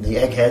out, between the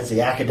eggheads,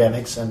 the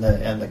academics, and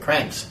the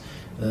cranks,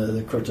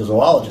 the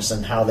cryptozoologists,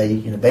 and how they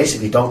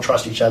basically don't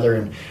trust each other.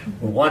 And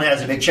when one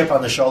has a big chip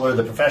on the shoulder,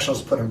 the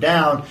professionals put them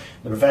down.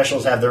 The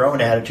professionals have their own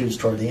attitudes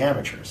toward the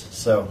amateurs.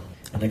 So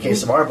in the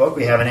case of our book,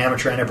 we have an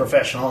amateur and a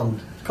professional and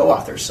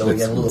co-authors, so we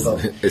get a little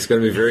of both. It's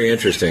going to be very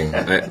interesting.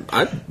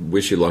 I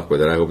wish you luck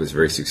with it. I hope it's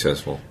very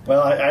successful.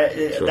 Well,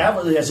 that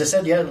was, as I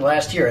said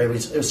last year, it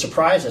was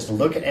surprised us to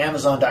look at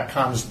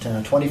Amazon.com's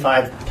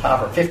 25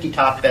 top or 50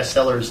 top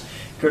bestsellers,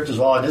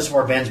 cryptozoology. This is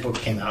where Ben's book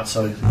came out,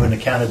 so it wouldn't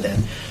have counted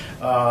then.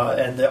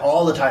 And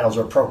all the titles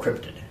are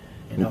pro-cryptid.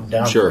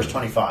 Down to verse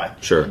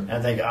 25. Sure. And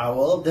I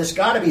think, there's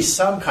got to be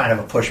some kind of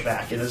a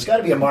pushback. There's got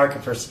to be a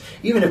market for,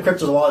 even if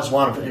cryptozoologists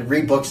want to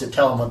read books that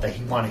tell them what they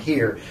want to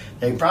hear,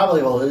 they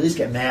probably will at least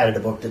get mad at a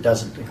book that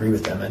doesn't agree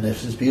with them. And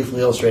if it's beautifully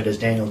illustrated as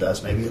Daniel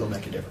does, maybe it'll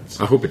make a difference.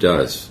 I hope it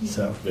does.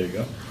 So there you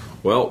go.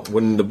 Well,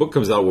 when the book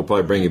comes out, we'll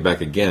probably bring you back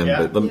again.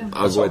 Yeah. But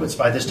I'll go ahead. It's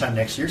by this time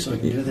next year, so we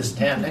can do this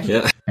next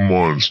year.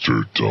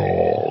 Monster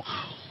Talk.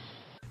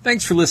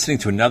 Thanks for listening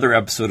to another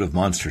episode of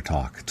Monster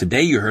Talk.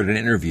 Today you heard an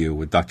interview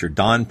with Dr.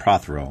 Don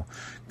Prothero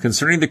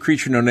concerning the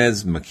creature known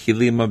as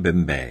Machilima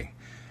bembe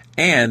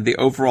and the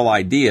overall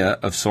idea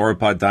of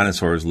sauropod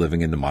dinosaurs living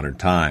into modern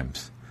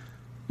times.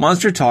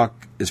 Monster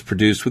Talk is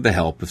produced with the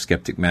help of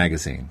Skeptic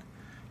Magazine.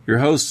 Your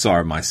hosts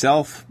are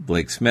myself,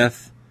 Blake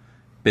Smith,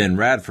 Ben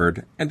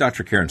Radford, and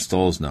Dr. Karen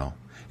Stolzno.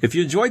 If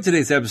you enjoyed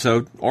today's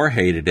episode or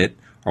hated it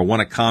or want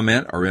to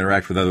comment or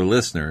interact with other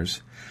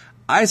listeners,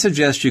 I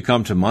suggest you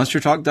come to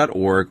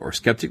monstertalk.org or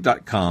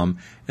skeptic.com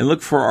and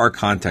look for our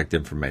contact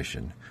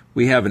information.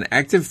 We have an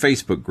active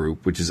Facebook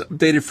group which is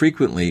updated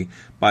frequently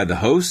by the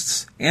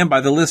hosts and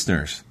by the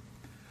listeners.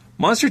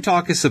 Monster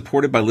Talk is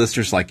supported by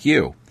listeners like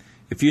you.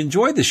 If you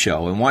enjoyed the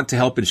show and want to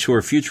help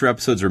ensure future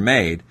episodes are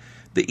made,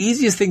 the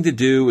easiest thing to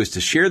do is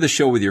to share the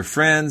show with your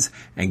friends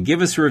and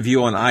give us a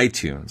review on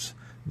iTunes.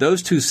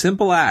 Those 2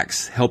 simple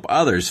acts help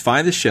others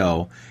find the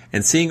show,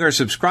 and seeing our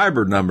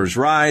subscriber numbers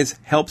rise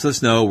helps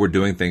us know we're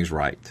doing things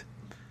right.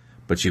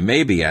 But you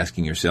may be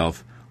asking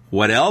yourself,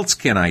 what else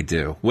can I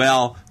do?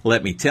 Well,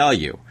 let me tell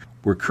you.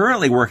 We're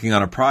currently working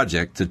on a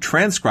project to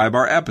transcribe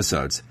our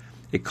episodes.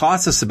 It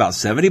costs us about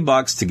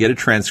 $70 to get a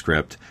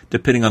transcript,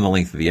 depending on the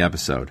length of the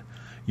episode.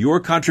 Your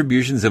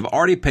contributions have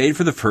already paid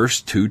for the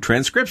first 2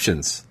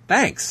 transcriptions.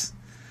 Thanks.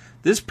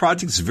 This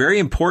project is very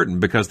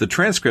important because the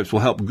transcripts will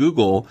help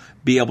Google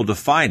be able to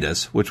find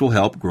us, which will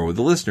help grow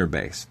the listener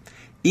base.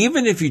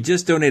 Even if you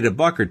just donate $1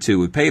 or $2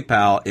 with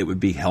PayPal, it would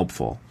be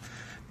helpful.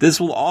 This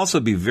will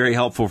also be very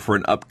helpful for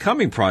an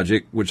upcoming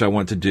project, which I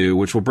want to do,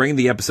 which will bring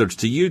the episodes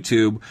to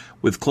YouTube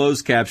with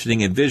closed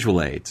captioning and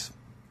visual aids.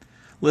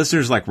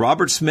 Listeners like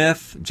Robert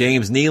Smith,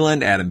 James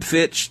Neeland, Adam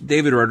Fitch,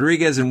 David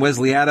Rodriguez, and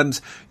Wesley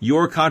Adams,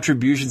 your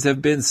contributions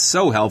have been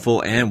so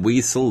helpful, and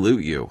we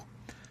salute you.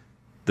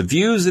 The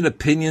views and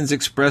opinions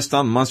expressed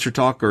on Monster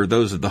Talk are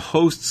those of the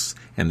hosts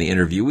and the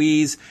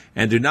interviewees,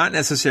 and do not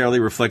necessarily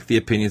reflect the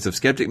opinions of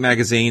Skeptic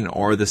Magazine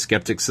or the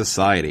Skeptic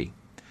Society.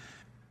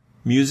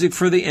 Music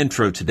for the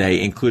intro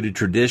today included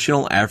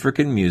traditional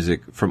African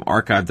music from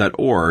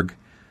archive.org,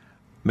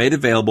 made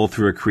available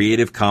through a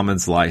Creative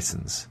Commons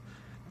license.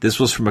 This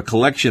was from a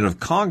collection of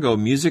Congo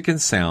music and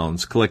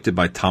sounds collected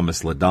by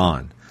Thomas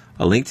Ladon.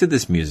 A link to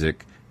this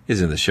music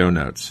is in the show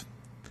notes.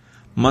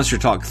 Monster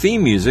Talk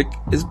theme music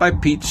is by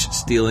Peach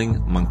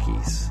Stealing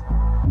Monkeys.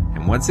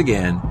 And once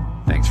again,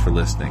 thanks for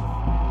listening.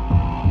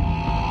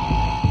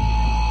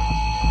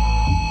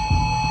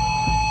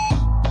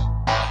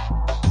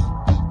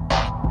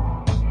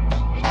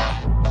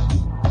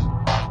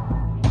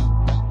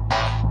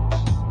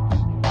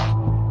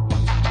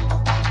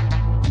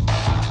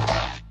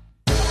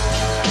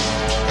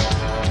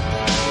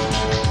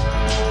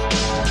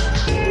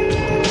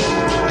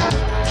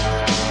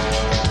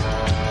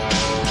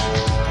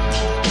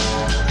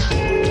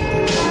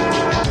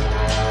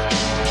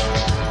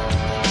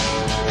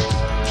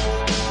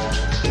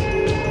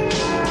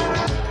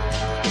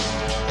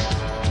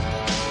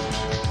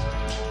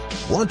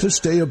 Want to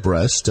stay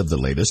abreast of the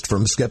latest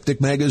from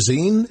Skeptic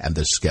Magazine and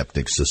the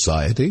Skeptic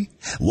Society?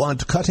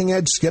 Want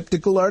cutting-edge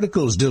skeptical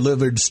articles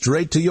delivered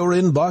straight to your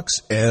inbox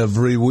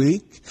every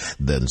week?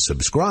 Then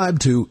subscribe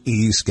to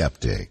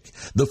eSkeptic,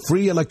 the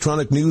free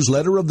electronic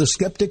newsletter of the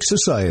Skeptic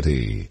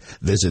Society.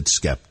 Visit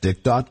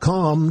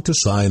skeptic.com to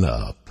sign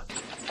up.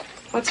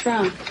 What's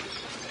wrong?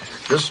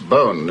 This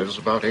bone is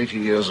about 80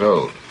 years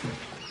old.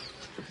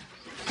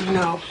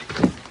 No.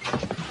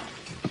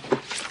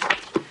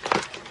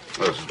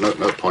 There's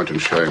no point in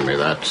showing me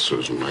that,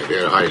 Susan, my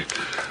dear.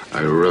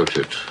 I wrote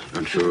it.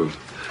 Don't you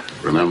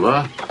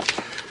remember?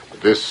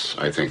 This,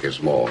 I think,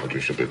 is more what you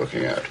should be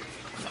looking at.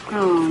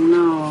 Oh,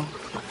 no.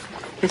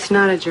 It's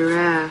not a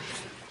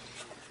giraffe.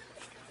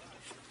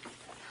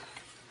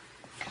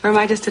 Or am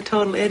I just a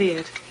total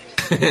idiot?